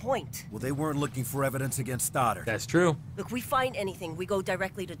 What's the point? Well, they weren't looking for evidence against Stoddard. That's true. Look, we find anything, we go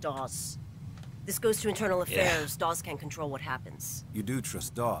directly to Dawes. This goes to Internal Affairs. Dawes can't control what happens. You do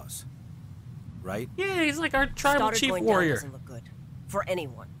trust Dawes, right? Yeah, he's like our tribal Stoddard chief going warrior. down doesn't look good. For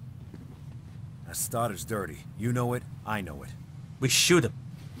anyone. That Stoddard's dirty. You know it, I know it. We shoot him.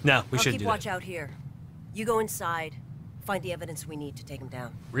 No, we I'll shouldn't keep do watch that. out here. You go inside, find the evidence we need to take him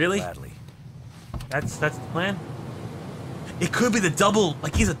down. Really? Gladly. That's the plan? It could be the double,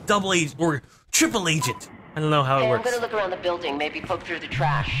 like he's a double agent or triple agent. I don't know how it Hey, I'm works. gonna look around the building, maybe poke through the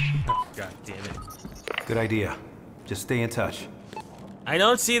trash. Oh, God damn it. Good idea. Just stay in touch. I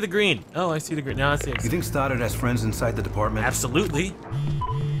don't see the green. Oh, I see the green. Now I see it. You think Stoddard has friends inside the department? Absolutely.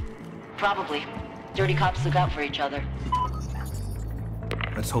 Probably. Dirty cops look out for each other.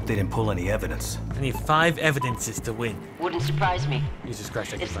 Let's hope they didn't pull any evidence. I need 5 evidences to win. Wouldn't surprise me. Jesus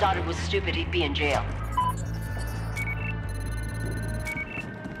Christ, I can If find Stoddard it. was stupid, he'd be in jail.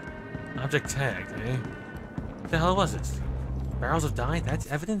 Object tagged, eh? What the hell was it? Barrels of dye? That's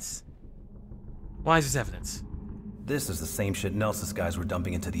evidence? Why is this evidence? This is the same shit Nelson's guys were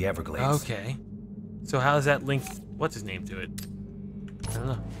dumping into the Everglades. Okay. So how does that link, what's his name, to it? I don't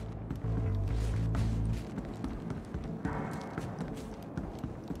know.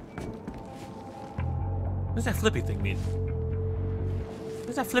 What does that flippy thing mean? What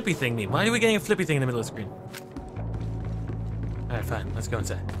does that flippy thing mean? Why are we getting a flippy thing in the middle of the screen? Alright, fine. Let's go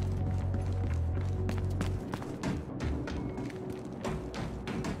inside.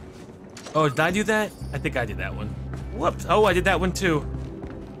 Oh, did I do that? I think I did that one. Whoops. Oh, I did that one too.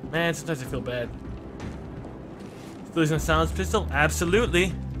 Man, sometimes I feel bad. Still using a silenced pistol?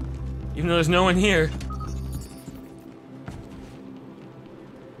 Absolutely. Even though there's no one here.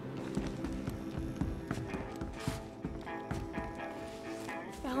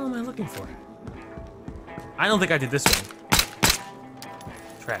 What the hell am I looking for? I don't think I did this one.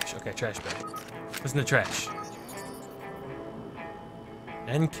 Trash. Okay, trash bag. What's in the trash?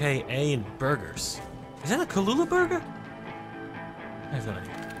 NKA and burgers. Is that a Kalula burger? I have no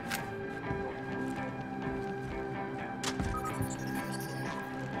idea.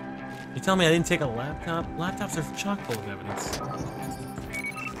 You tell me I didn't take a laptop? Laptops are chock full of evidence.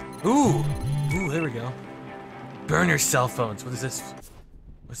 Ooh! Ooh, there we go. Burner cell phones. What is this?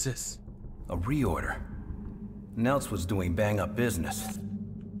 What's this? A reorder. Nels was doing bang-up business.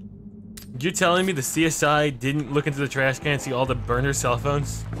 You're telling me the CSI didn't look into the trash can and see all the burner cell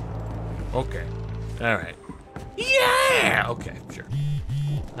phones? Okay. Alright. Yeah! Okay, sure.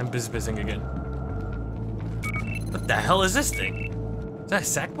 I'm biz-bizzing again. What the hell is this thing? Is that a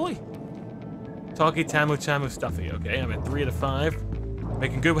sack boy? Talkie Tamu Tamu Stuffy. Okay, I'm at 3 out of 5.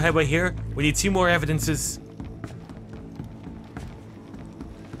 Making good headway here. We need 2 more evidences.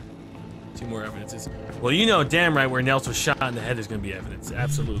 2 more evidences. Well, you know damn right where Nels was shot in the head is going to be evidence.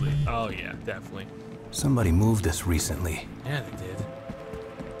 Absolutely. Oh, yeah, definitely. Somebody moved this recently. Yeah, they did.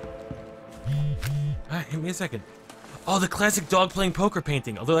 Alright, give me a second. Oh, the classic dog playing poker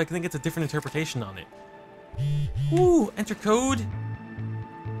painting. Although I think it's a different interpretation on it. Ooh, enter code.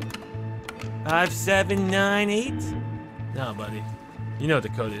 5798. No, buddy. You know what the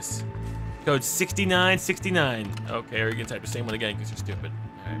code is. Code 6969. Okay, or you can type the same one again because you're stupid.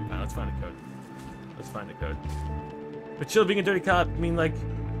 Alright, fine, let's find the code. Let's find the code. But chill, being a dirty cop, I mean like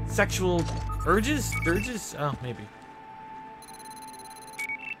sexual urges? Urges? Oh, maybe.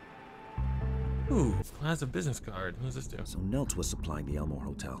 Ooh, has a business card. What does this do? So Nels was supplying the Elmore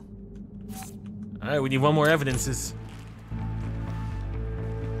Hotel. Alright, we need 1 more evidences.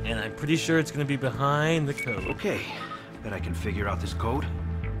 And I'm pretty sure it's gonna be behind the code. Okay, bet I can figure out this code.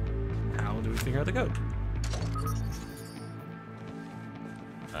 How do we figure out the code?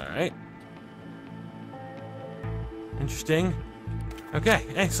 Alright. Interesting. Okay,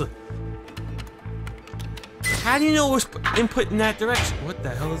 excellent. How do you know we're input in that direction? What the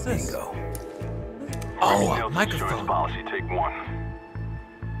hell is this? Bingo. Oh, a microphone. Insurance policy, take 1.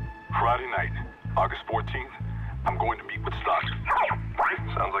 Friday night, August 14th, I'm going to meet with Stockton.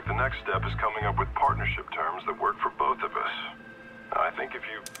 Sounds like the next step is coming up with partnership terms that work for both of us. I think if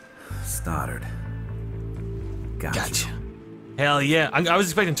you... Stoddard. Gotcha. Hell yeah. I was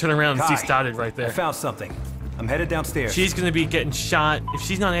expecting to turn around and see Stoddard right there. I found something. I'm headed downstairs. She's gonna be getting shot if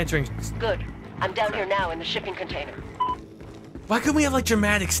she's not answering. Good. I'm down here now in the shipping container. Why couldn't we have like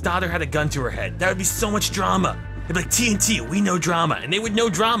dramatic Stoddard had a gun to her head? That would be so much drama. It'd be like TNT, we know drama. And they would know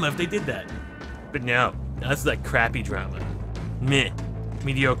drama if they did that. But no, that's like crappy drama. Meh.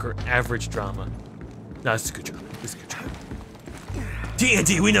 Mediocre, average drama. No, this is good drama. This is good drama.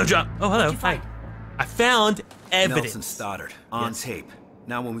 TNT, we know drama. Oh, hello. Hi. I found evidence. Nelson Stoddard, on tape.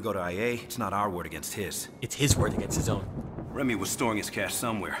 Now when we go to IA, it's not our word against his. It's his word against his own. Remy was storing his cash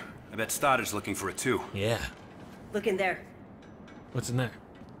somewhere. I bet Stoddard's looking for it too. Yeah. Look in there. What's in there?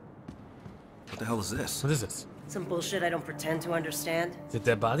 What the hell is this? What is this? Some bullshit I don't pretend to understand. Is it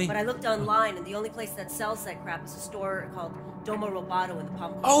dead body? But I looked online, and the only place that sells that crap is a store called Domo Roboto in the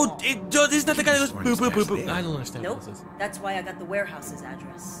Palm Coast Oh, Mall. isn't that the guy that goes boop, boop, boop, boop? I don't understand Nope. what this is. That's why I got the warehouse's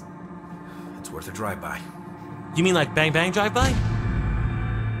address. It's worth a drive-by. You mean like bang bang drive by?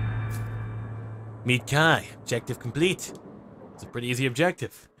 Meet Kai. Objective complete. It's a pretty easy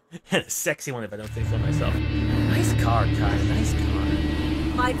objective. And a sexy one if I don't say so myself. Nice car, Kai. Nice car.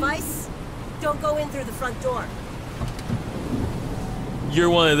 My advice? Don't go in through the front door. You're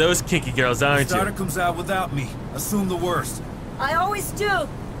one of those kinky girls, aren't you? Starter comes out without me. Assume the worst. I always do.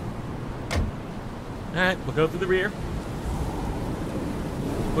 Alright, we'll go through the rear.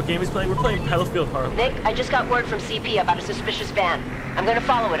 What game is playing? We're playing Battlefield Hardline. Nick, I just got word from CP about a suspicious van. I'm gonna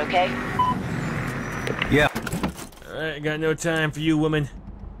follow it, okay? Yeah. Alright, I got no time for you, woman.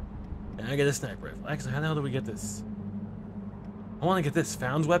 I get a sniper rifle. Actually, how the hell do we get this? I want to get this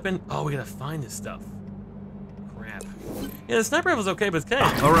found weapon. Oh, we gotta find this stuff. Crap. Yeah, the sniper rifle's okay, but it's kind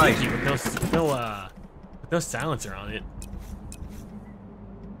of Alright. with no silencer on it.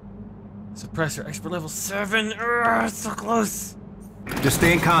 Suppressor, expert level 7. So close. Just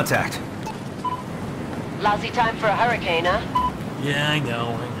stay in contact. Lousy time for a hurricane, huh? Yeah, I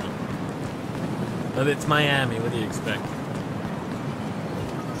know. But it's Miami. What do you expect?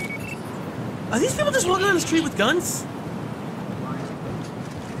 Are these people just walking down the street with guns?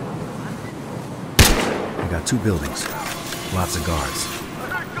 We got 2 buildings. Lots of guards.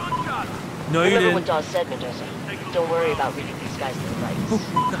 No, you Remember didn't. what Dawes said, Mendoza. Don't worry about reading these guys their rights.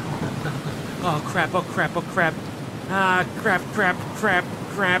 Oh crap, oh crap, oh crap. Ah, crap, crap, crap,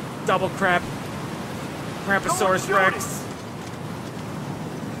 crap, double crap. Craposaurus Rex.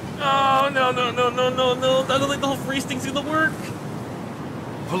 Oh, no, no, no, no, no, no. I don't think the whole freeze thing's gonna work.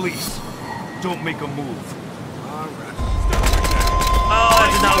 Police, don't make a move. Oh,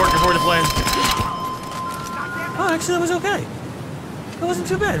 that did not work according to plan. Oh, actually, that was okay. That wasn't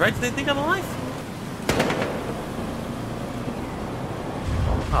too bad, right? Did they think I'm alive?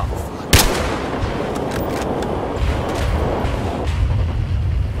 Oh, fuck.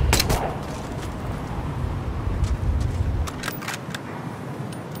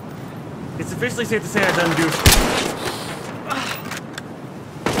 It's officially safe to say I've done goofy.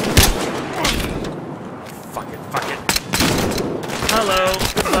 Fuck it, fuck it. Hello,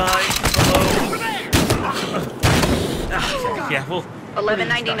 goodbye, hello. Yeah, well.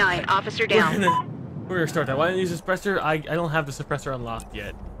 1199, officer down. We're gonna start that. Why didn't I use the suppressor? I don't have the suppressor unlocked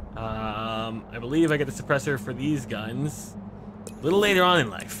yet. I believe I get the suppressor for these guns a little later on in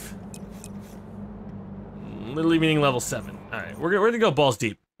life. Literally meaning level 7. Alright, we're gonna go balls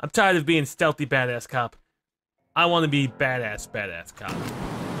deep. I'm tired of being stealthy badass cop. I want to be badass cop.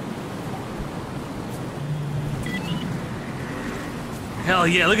 Hell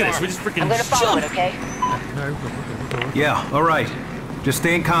yeah, look at this. We just freaking I'm gonna follow jump. it, okay? Yeah, alright. Just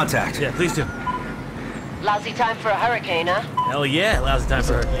stay in contact. Yeah, please do. Lousy time for a hurricane, huh? Hell yeah, lousy time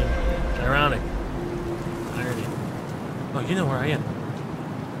for a hurricane. Ironic. Irony. Oh, you know where I am.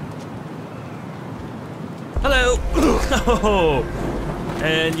 Hello! Oh!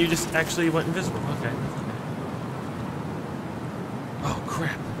 And you just actually went invisible. Okay. Oh,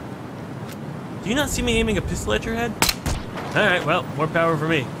 crap. Do you not see me aiming a pistol at your head? Alright, well, more power for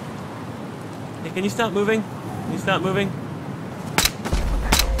me. Hey, can you stop moving? Can you stop moving?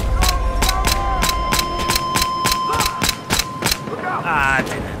 Ah,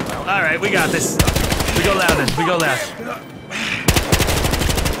 damn it. Well, alright, we got this. We go loud then. We go loud.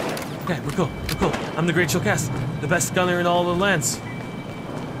 Okay, we're cool. We're cool. I'm the Great Showcast. The best gunner in all the lands.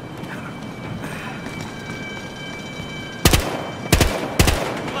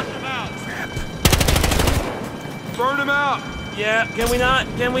 Yeah, can we not?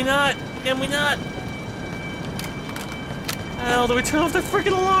 Can we not? Can we not? Hell, do we turn off the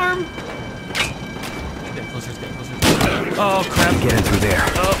freaking alarm? Get closer, get closer. Oh, crap. Get in through there.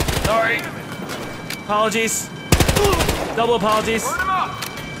 Oh, sorry. Apologies. Double apologies.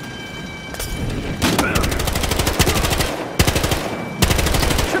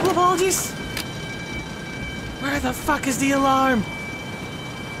 Triple apologies. Where the fuck is the alarm?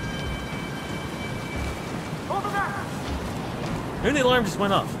 Maybe the alarm just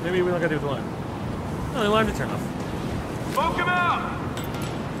went off. Maybe we don't gotta do the alarm. No, the alarm did turn off. Smoke him out!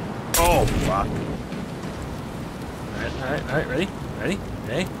 Oh, fuck. Alright, ready? Ready?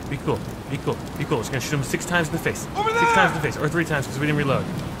 Okay, be cool. Be cool. Be cool. We're just gonna shoot him 6 times in the face. 6 times in the face, or 3 times because we didn't reload.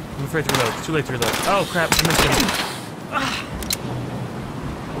 I'm afraid to reload. It's too late to reload. Oh crap, I missed him.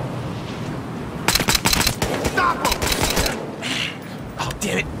 Stop him! Oh,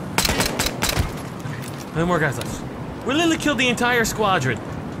 damn it. No more guys left. We literally killed the entire squadron.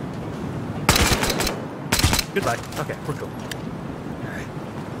 Goodbye. Okay, we're cool.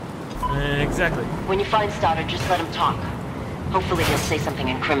 Alright. Exactly. When you find Stoddard, just let him talk. Hopefully he'll say something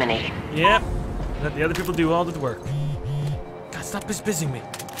incriminating. Yep. Let the other people do all the work. God, stop busying me.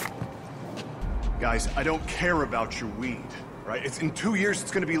 Guys, I don't care about your weed, right? It's in 2 years, it's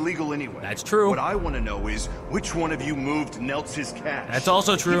gonna be legal anyway. That's true. What I want to know is which one of you moved Neltz's cash. That's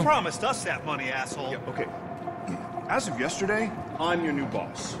also true. You promised us that money, asshole. Yeah, okay. As of yesterday, I'm your new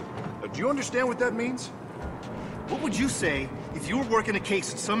boss. Do you understand what that means? What would you say if you were working a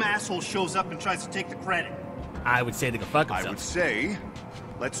case and some asshole shows up and tries to take the credit? I would say they can fuck themselves. I would say,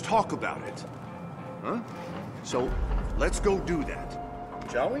 let's talk about it. Huh? So, let's go do that.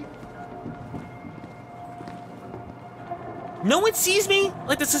 Shall we? No one sees me?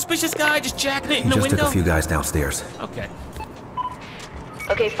 Like the suspicious guy just jacking it in the He window? just took a few guys downstairs. Okay.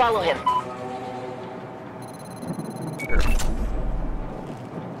 Okay, follow him.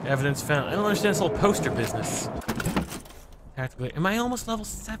 Evidence found. I don't understand this whole poster business. Tactically. Am I almost level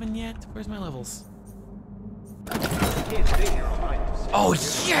 7 yet? Where's my levels? Oh,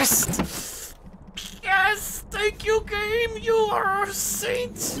 yes! Yes! Thank you, game! You are a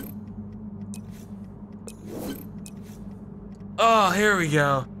saint! Oh, here we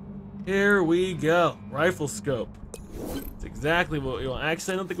go. Here we go. Rifle scope. That's exactly what we want.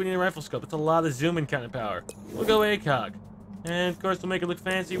 Actually, I don't think we need a rifle scope. It's a lot of zoom-in kind of power. We'll go ACOG. And, of course, we'll make it look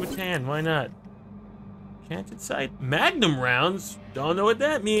fancy with tan. Why not? Canted sight. Magnum rounds? Don't know what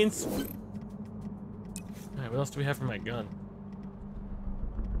that means. Alright, what else do we have for my gun?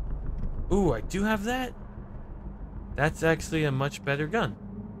 Ooh, I do have that. That's actually a much better gun.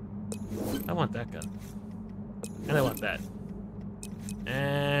 I want that gun. And I want that.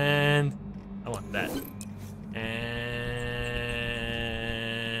 And I want that. And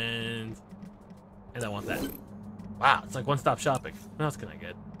I want that. Wow, it's like one-stop shopping. What else can I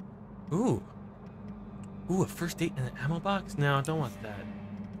get? Ooh. Ooh, a first aid and an ammo box? No, I don't want that.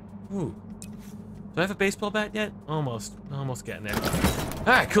 Ooh. Do I have a baseball bat yet? Almost getting there.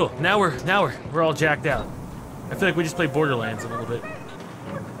 Alright, cool. Now we're all jacked out. I feel like we just played Borderlands a little bit.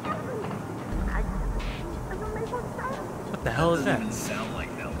 What the hell is that? Doesn't sound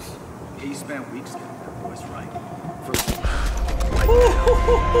like Nels. He spent weeks getting that voice right.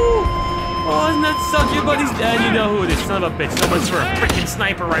 Oh, doesn't that suck? Your buddy's dead. You know who it is. Son of a bitch. Someone's for a freaking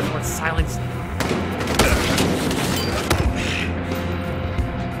sniper rifle and silence.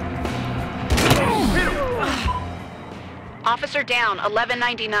 Officer down,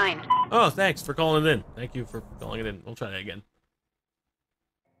 1199. Oh, thanks for calling it in. Thank you for calling it in. We'll try that again.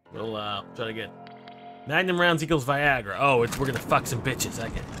 We'll try it again. Magnum rounds equals Viagra. Oh, we're gonna fuck some bitches. I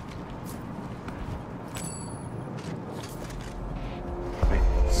get it.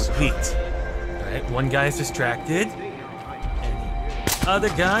 Sweet. Alright, one guy is distracted. And the other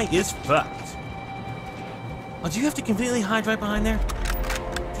guy is fucked. Oh, do you have to completely hide right behind there?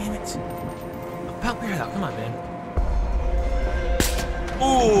 Damn it. Pop your head out. Come on, man.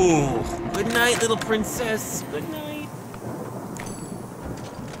 Ooh. Good night, little princess. Good night.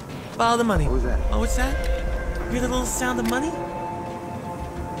 Follow the money. What was that? Oh, what's that? You hear the little sound of money?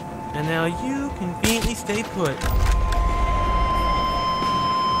 And now you conveniently stay put.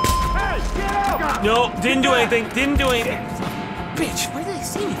 Hey, get out! No, didn't do anything. Didn't do anything. Bitch, where did they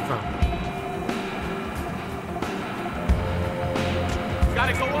see me from?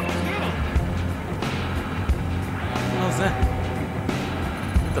 Gotta go up and get him! What was that?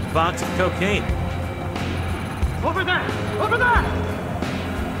 It's a box of cocaine. Over there! Over there!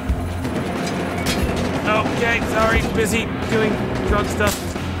 Okay, sorry, busy doing drug stuff.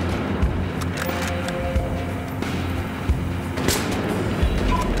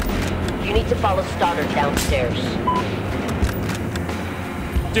 You need to follow Stoddard downstairs.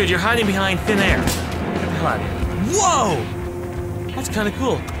 Dude, you're hiding behind thin air. Get the hell out of here. Whoa! That's kind of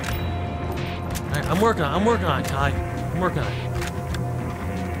cool. Alright, I'm working on it, Kai. I'm working on it.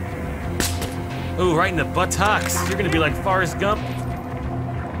 Ooh, right in the buttocks. You're gonna be like Forrest Gump.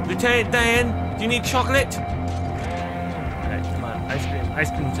 Lieutenant Dan, do you need chocolate? Alright, come on. Ice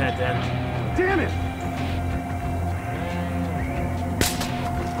cream, Lieutenant Dan. Damn it!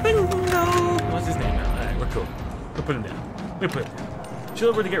 Bingo! What's his name now? Alright, we're cool. We'll put him down. We put him down.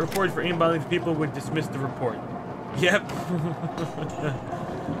 Chill were to get reported for aim-bombing, people would dismiss the report. Yep.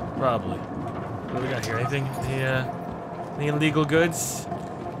 Probably. What do we got here? Anything? Any illegal goods?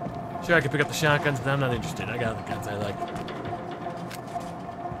 Sure, I could pick up the shotguns, but I'm not interested. I got the guns I like.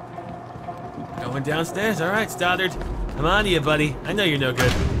 Going downstairs? Alright, Stoddard. I'm on to you, buddy. I know you're no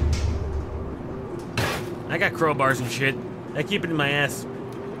good. I got crowbars and shit. I keep it in my ass.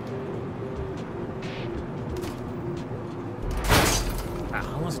 Wow,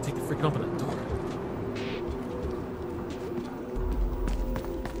 how long does it take to freaking open that door?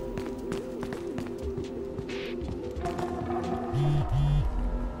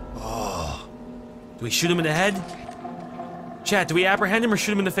 Oh. Do we shoot him in the head? Chat, do we apprehend him or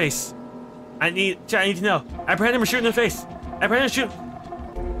shoot him in the face? Chat, I need to know. Apprehend him or shoot him in the face? Apprehend him or shoot?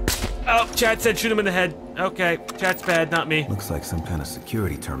 Oh, chat said shoot him in the head. Okay, chat's bad, not me. Looks like some kind of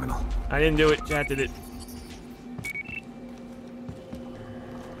security terminal. I didn't do it, chat did it.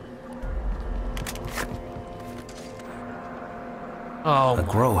 Oh, a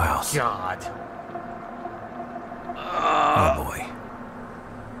grow house. God. Oh boy.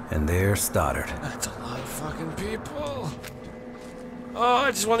 And there's Stoddard. That's a lot of fucking people. Oh,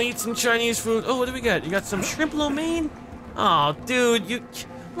 I just want to eat some Chinese food. Oh, what do we got? You got some shrimp lo mein? Oh, dude,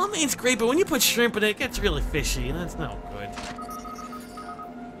 lo mein's great, but when you put shrimp in it, it gets really fishy, and that's no good.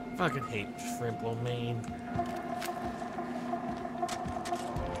 Fucking hate shrimp lo mein.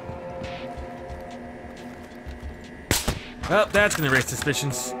 Well, that's gonna raise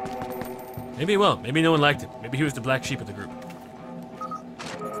suspicions. Maybe it won't. Maybe no one liked him. Maybe he was the black sheep of the group.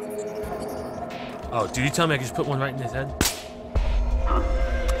 Oh, dude, you tell me I could just put one right in his head?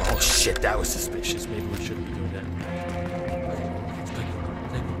 Oh shit, that was suspicious. Maybe we shouldn't be doing that.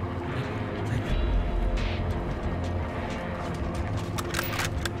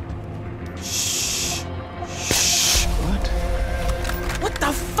 Shh. Shh. What? What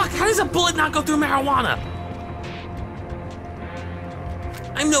the fuck? How does a bullet not go through marijuana?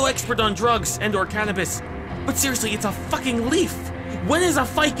 I'm no expert on drugs and or cannabis, but seriously, it's a fucking leaf. When has a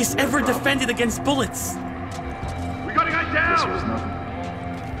ficus ever defended against bullets? We got a guy down! This was nothing.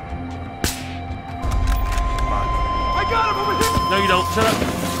 I got him over here! No, you don't. Shut up.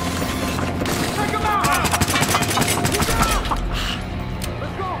 Take him out!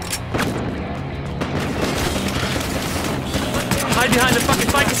 Let's go! Hide behind the fucking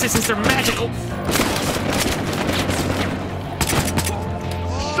ficuses since they're magical.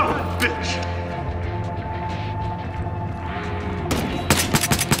 Son of a bitch!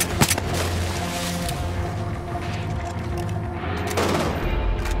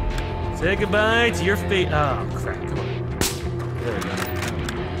 Say goodbye to your fate. Oh, crap. Come on. There we go.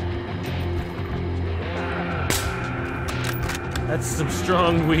 That's some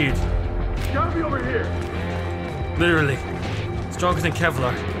strong weed. Gotta be over here. Literally. Stronger than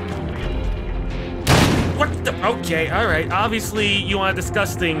Kevlar. What the? Okay, alright. Obviously, you want to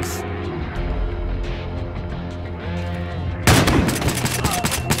discuss things.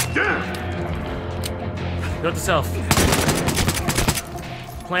 Damn! Note to self.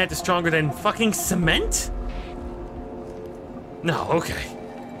 Plant is stronger than fucking cement? No, okay.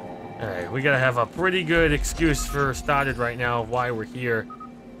 Alright, we gotta have a pretty good excuse for Stoddard right now of why we're here.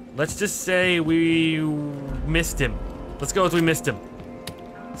 Let's just say we missed him. Let's go with we missed him.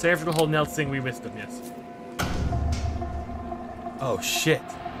 Say after the whole Nelt thing, we missed him, yes. Oh, shit.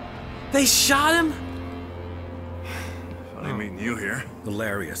 They shot him? Funny meeting you here.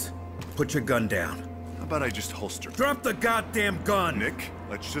 Hilarious. Put your gun down. How about I just holster? Drop the goddamn gun! Nick,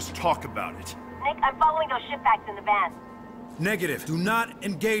 let's just talk about it. Nick, I'm following those ship packs in the van. Negative. Do not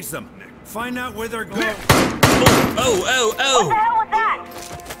engage them. Nick. Find out where they're going. Oh! What the hell was that?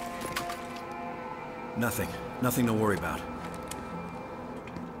 Nothing. Nothing to worry about.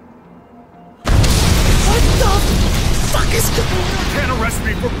 What the fuck is going on? Can't arrest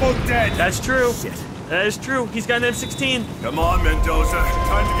me, we're both dead! That's true. Shit. That is true. He's got an M16. Come on, Mendoza.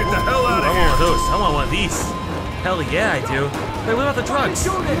 Time to get the hell out of here. I want one of those. I want one of these. Hell yeah, I do. Wait, what about the drugs?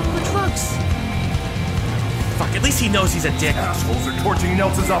 The drugs. Fuck, at least he knows he's a dick. Assholes are torching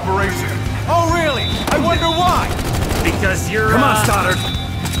Nelson's operation. Oh, really? I wonder why. Because you're, Come on, Stoddard.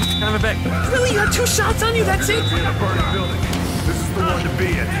 Kind of a bit. Really? You had 2 shots on you? That's it? In a burning building. This is the one to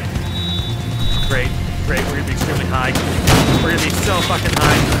be in. Great. We're gonna be extremely high. We're gonna be so fucking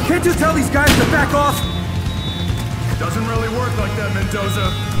high. Can't you tell these guys to back off? Doesn't really work like that,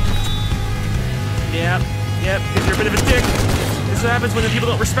 Mendoza. Yep, because you're a bit of a dick. This is what happens when the people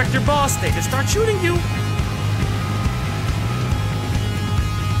don't respect your boss. They just start shooting you.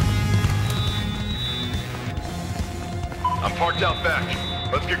 I'm parked out back.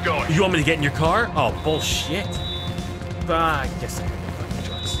 Let's get going. You want me to get in your car? Oh, bullshit. I guess I can make fucking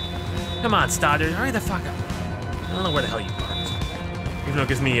choice. Come on, Stoddard, hurry the fuck up. I don't know where the hell you parked. Even though it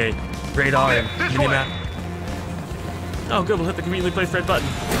gives me a radar and mini-map. Oh, good, we'll hit the conveniently placed red button.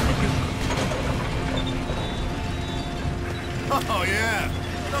 Thank you. Oh, yeah.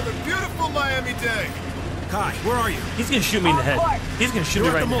 Another beautiful Miami day. Kai, where are you? He's gonna shoot me in the head. He's gonna shoot me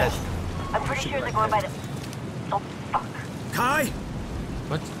right in the head. I'm pretty sure they're going by the... Oh, fuck. Kai?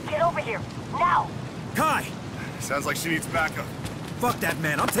 What? Get over here, now! Kai! Sounds like she needs backup. Fuck that,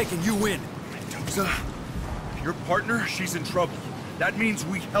 man. I'm taking you in. Mendoza, your partner, she's in trouble. That means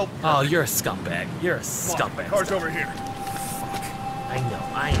we help her. Oh, you're a scumbag. You're a scumbag. Car's over here. Fuck.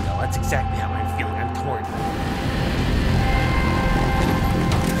 I know. That's exactly how I'm feeling. I'm torn.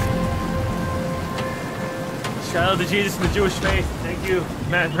 Shout out to Jesus and the Jewish faith. Thank you,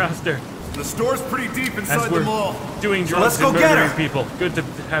 Matt and Roster. The store's pretty deep inside the mall. Doing drugs and murdering people. Good to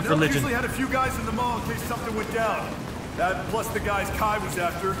have religion. Usually had a few guys in the mall in case something went down. That plus the guys Kai was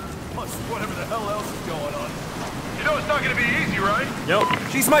after, plus whatever the hell else is going on. You know it's not gonna be easy, right? Nope.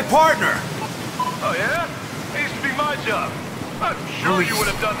 She's my partner. Oh yeah? It used to be my job. I'm sure you would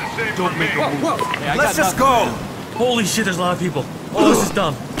have done the same for me. Whoa. Hey, let's just go. Holy shit, there's a lot of people. Oh,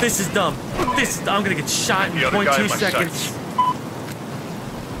 this is dumb. I'm gonna get shot in 0.2 seconds.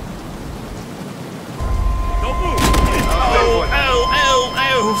 Don't move.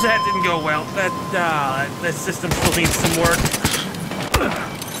 Oh, that didn't go well. That system still needs some work.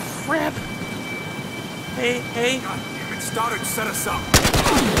 Crap. Hey. God damn it, Stoddard set us up.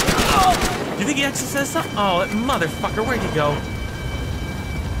 Do you think he actually set us up? Oh, that motherfucker, where'd he go?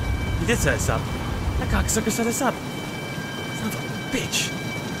 He did set us up. That cocksucker set us up. Son of a bitch.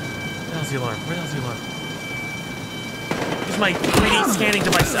 Where the hell's the alarm? Here's my 3D scanning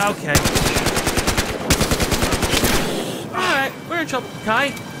device. Okay. Alright, we're in trouble.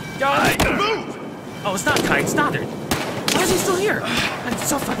 Kai? Move! Oh, it's not Kai, it's Stoddard. Why is he still here? I'm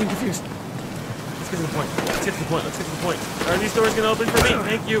so fucking confused. Let's get to the point. Are these doors gonna open for me?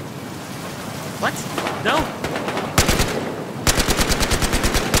 Thank you. What? No?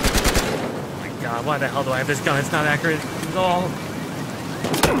 Oh my god, why the hell do I have this gun? It's not accurate at all.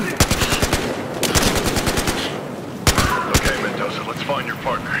 Okay, Mendoza, let's find your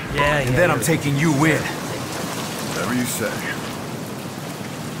partner. Yeah. And then I'm taking you in. Whatever you say.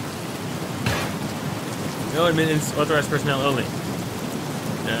 No admittance, authorized personnel only.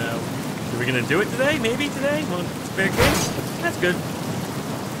 Are we gonna do it today? Maybe today? Well, it's a fair case. That's good.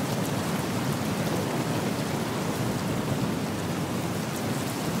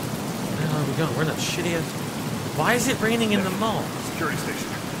 Where the hell are we going? We're in a shitty ass... Why is it raining in the mall? Security station.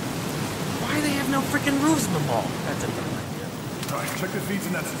 Why do they have no freaking roofs in the mall? That's a dumb idea. Alright, check the feeds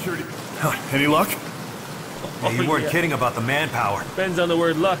in that security. Any luck? Hey, you weren't kidding about the manpower. Depends on the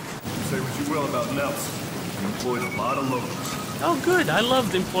word luck. Say what you will about Nels. He employs a lot of locals. Oh, good. I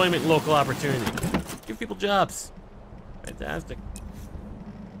loved employment local opportunity. Give people jobs. Fantastic.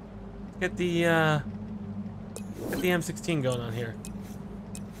 Get the M16 going on here.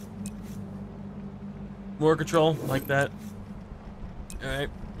 More control, like that.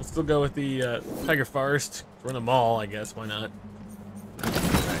 Alright, let's still go with the Tiger Forest. We're in a mall, I guess. Why not?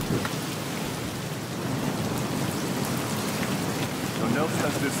 So Nels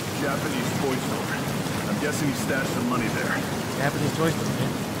has this Japanese toy store. I'm guessing he stashed some money there. Japanese toy store,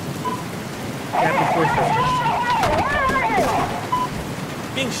 man. Japanese toy store.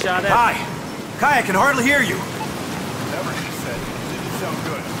 Being shot at. Kai, I can hardly hear you. Whatever he said, it didn't sound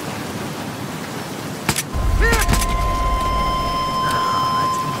good.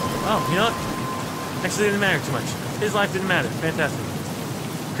 Oh, you know what? Actually, it didn't matter too much. His life didn't matter. Fantastic.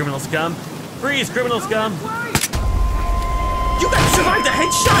 Criminal scum. Freeze, criminal scum. You guys survived a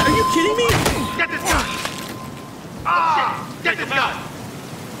headshot? Are you kidding me? Get this gun! Get this gun!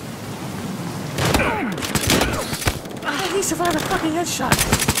 He survived a fucking headshot.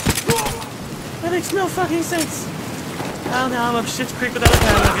 That makes no fucking sense. Oh, now I'm up shit's creek without a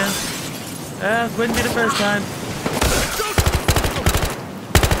paddle again. Wouldn't be the first time.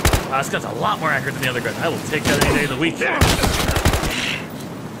 This gun's a lot more accurate than the other gun. I will take that any day of the week.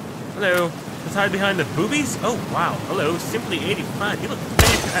 Hello. Let's hide behind the boobies? Oh, wow. Hello. Simply 85. You look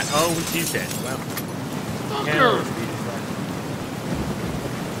fantastic. Oh, she's dead. Wow.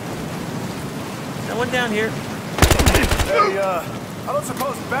 No one down here. Hey, I don't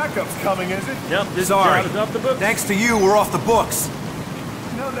suppose backup's coming, is it? Yep, this Sorry. job is off the books. Thanks to you, we're off the books.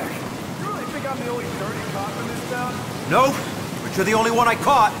 No, Nick. You really think I'm the only dirty cop in this town? No, but you're the only one I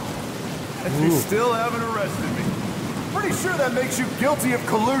caught. And you still haven't arrested me. Pretty sure that makes you guilty of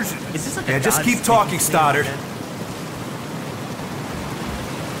collusion. Is this like Yeah, a just God's keep talking, thing Stoddard. again?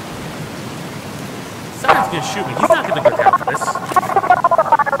 Stoddard's gonna shoot me. He's not gonna go down for this.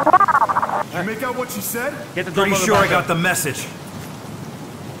 Did you make out what she said? Get the Pretty sure I got the message.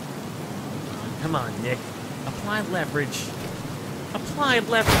 Come on, Nick. Apply leverage. Apply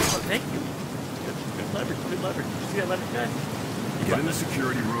leverage. Oh, thank you. Good leverage. Good leverage. You see that leverage, guys? Get in the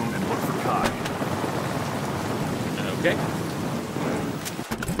security room and look for Kai. Okay.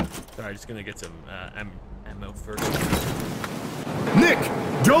 Sorry, just gonna get some ammo first. Nick!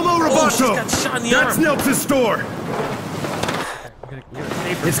 Dolo Oh, Roboto! she's got shot in the That's arm. Nelt's store! We're gonna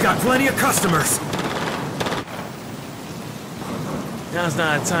save her. It's got plenty of customers. Now's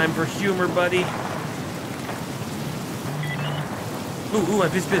not a time for humor, buddy. Ooh, I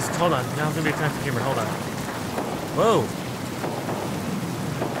biz. Hold on. Now's gonna be a time for humor. Hold on. Whoa.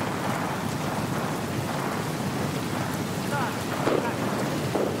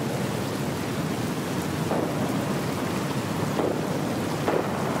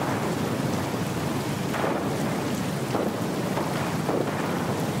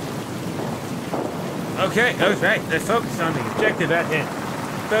 Okay, alright. Let's focus on the objective at hand.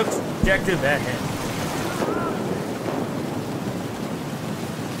 Folks, objective at hand.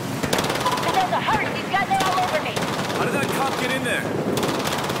 Mendoza, hurry! These guys are all over me! How did that cop get in there?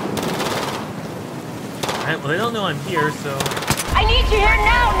 Alright, well, they don't know I'm here, so... I need you here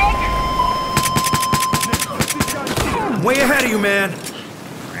now, Nick! I'm way ahead of you, man.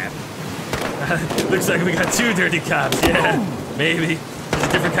 Crap. Looks like we got two dirty cops. Yeah, maybe. It's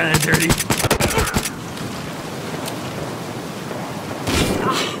a different kind of dirty.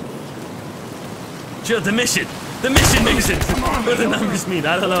 Chill, the mission makes it. What do the numbers mean?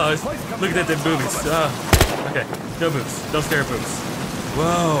 I don't know. I was looking at their boobies. Okay, no boobs. Don't stare at boobs.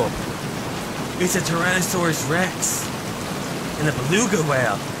 Whoa. It's a Tyrannosaurus Rex. And a beluga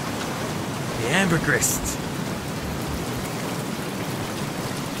whale. The ambergris.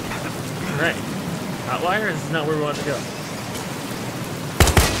 Alright. Outlier is not where we want to go.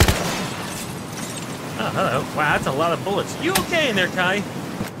 Oh, hello. Wow, that's a lot of bullets. You okay in there, Kai?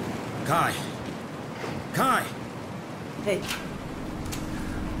 Kai. Hey.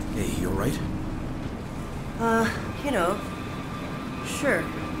 Hey, you alright? You know. Sure.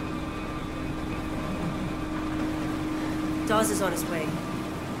 Dawes is on his way.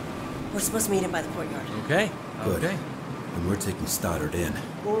 We're supposed to meet him by the courtyard. Okay. Good. Okay. And we're taking Stoddard in.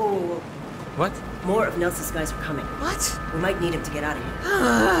 Whoa. What? More of Nelson's guys are coming. What? We might need him to get out of here.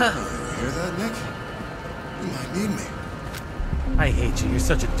 Hear that, Nick? You might need me. I hate you. You're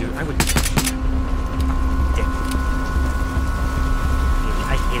such a dude. I would... Dick.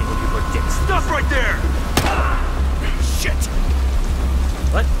 I hate it when people are dicks. Stop right there! Shit!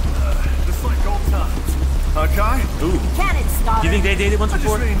 What? Just like old times. Kai? Ooh. Cannon, stop. Do you think they dated once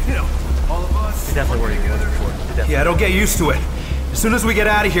before? I just mean, you know, all of us. They definitely were together before. Yeah, don't get used to it. As soon as we get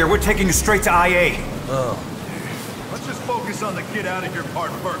out of here, we're taking you straight to IA. Oh. Let's just focus on the get out of here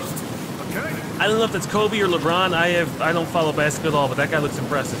part first, okay? I don't know if that's Kobe or LeBron. I don't follow basketball at all, but that guy looks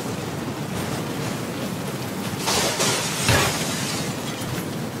impressive.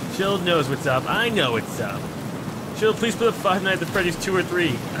 Shield knows what's up. I know what's up. Shield, please put up Five Nights at Freddy's 2 or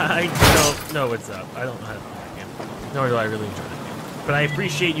 3. I don't know what's up. I don't know how to play that game. Nor do I really enjoy that game. But I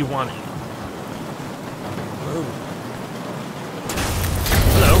appreciate you wanting it. Whoa.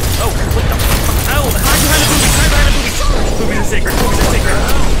 Hello? Oh, what the fuck? Oh, hide behind the boobies! Hide behind the boobies! Boobies are sacred! Boobies are sacred!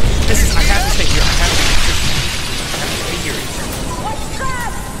 This is... I have to stay here. I have to stay here.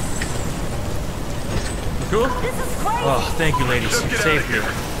 Cool? This is crazy! Oh, thank you, ladies. You saved me.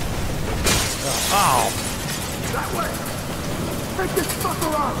 Oh. That way! Break this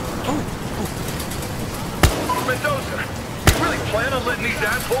fucker up! Mendoza, you really plan on letting these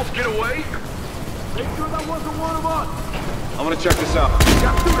assholes get away? Make sure that wasn't one of us! I'm gonna check this out.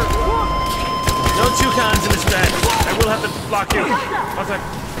 No two cons in this bag. I will have to block you. One sec.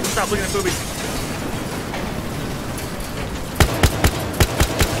 Stop looking at boobies.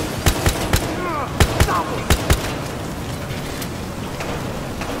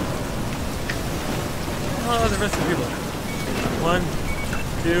 Oh, the rest of the people. 1,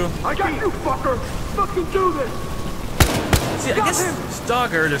 2. I got you, fucker! Fucking do this! See, I guess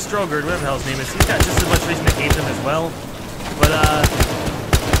Stoggard or Strogard, whatever the hell his name is, he's got just as much reason to hate them as well. But,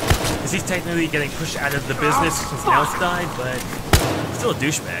 because he's technically getting pushed out of the business since Nels died, but he's still a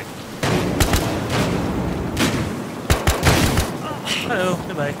douchebag. Hello,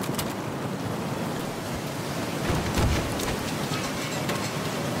 goodbye.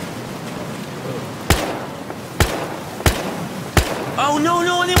 Oh no,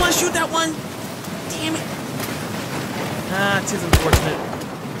 no, I didn't want to shoot that one! Damn it! Ah, it is unfortunate.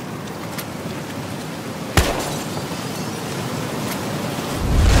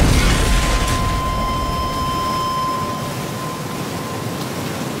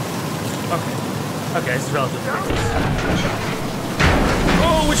 Okay, this is relatively dangerous.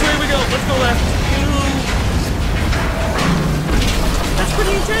 Oh, which way do we go? Let's go left. That's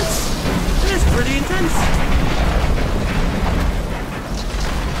pretty intense. That is pretty intense.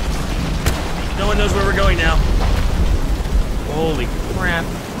 No one knows where we're going now. Holy crap.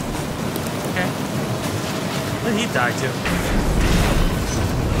 Okay. Where did he die to?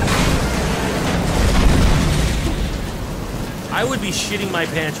 I would be shitting my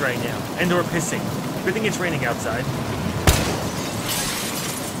pants right now. And or pissing. Good thing it's raining outside.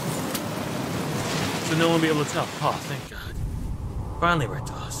 So no one will be able to tell. Oh, thank God. Finally we're at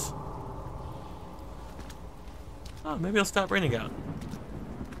DOS. Oh, maybe it'll stop raining out.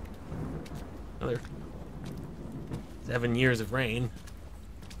 Another 7 years of rain.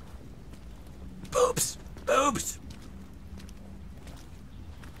 Boobs! Boobs!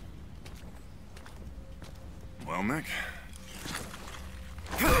 Well, Nick?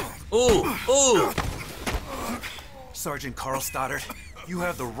 Ooh! Ooh! Sergeant Carl Stoddard, you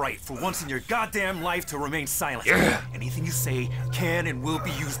have the right for once in your goddamn life to remain silent. Yeah. Anything you say can and will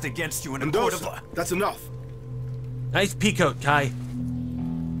be used against you in a court of law. That's enough. Nice peacoat, Kai.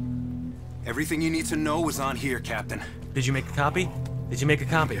 Everything you need to know is on here, Captain. Did you make a copy? Did you make a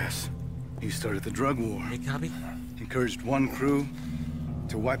copy? Yes. He started the drug war. Make a copy? Encouraged one crew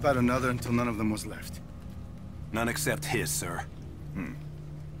to wipe out another until none of them was left. None except his, sir. I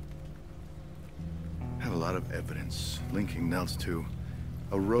have a lot of evidence linking Nels to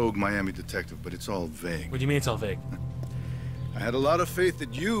a rogue Miami detective, but it's all vague. What do you mean it's all vague? I had a lot of faith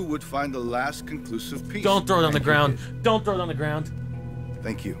that you would find the last conclusive piece. Don't throw it on the ground. Don't throw it on the ground.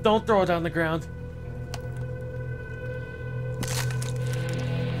 Thank you. Don't throw it on the ground.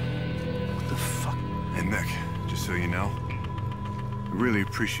 What the fuck? Hey, Nick, just so you know, I really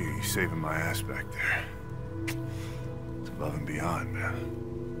appreciate you saving my ass back there. It's above and beyond, man.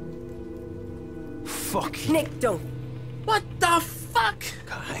 Fuck you. Nick, don't. What the fuck?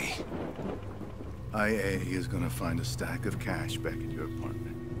 Kai. IA is gonna find a stack of cash back in your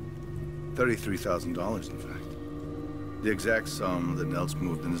apartment. $33,000, in fact. The exact sum that Nels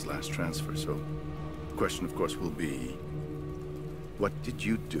moved in his last transfer, so the question, of course, will be, what did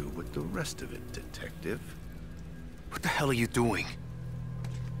you do with the rest of it, detective? What the hell are you doing?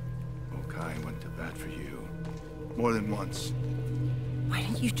 Oh, Kai went to bat for you. More than once. Why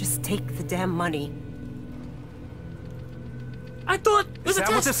don't you just take the damn money? I thought it was Is that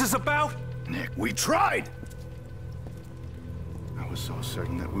what this is about? Nick, we tried! I was so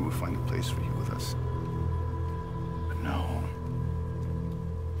certain that we would find a place for you with us. But no.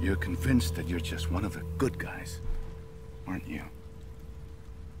 You're convinced that you're just one of the good guys, aren't you?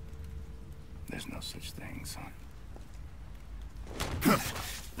 There's no such thing, son.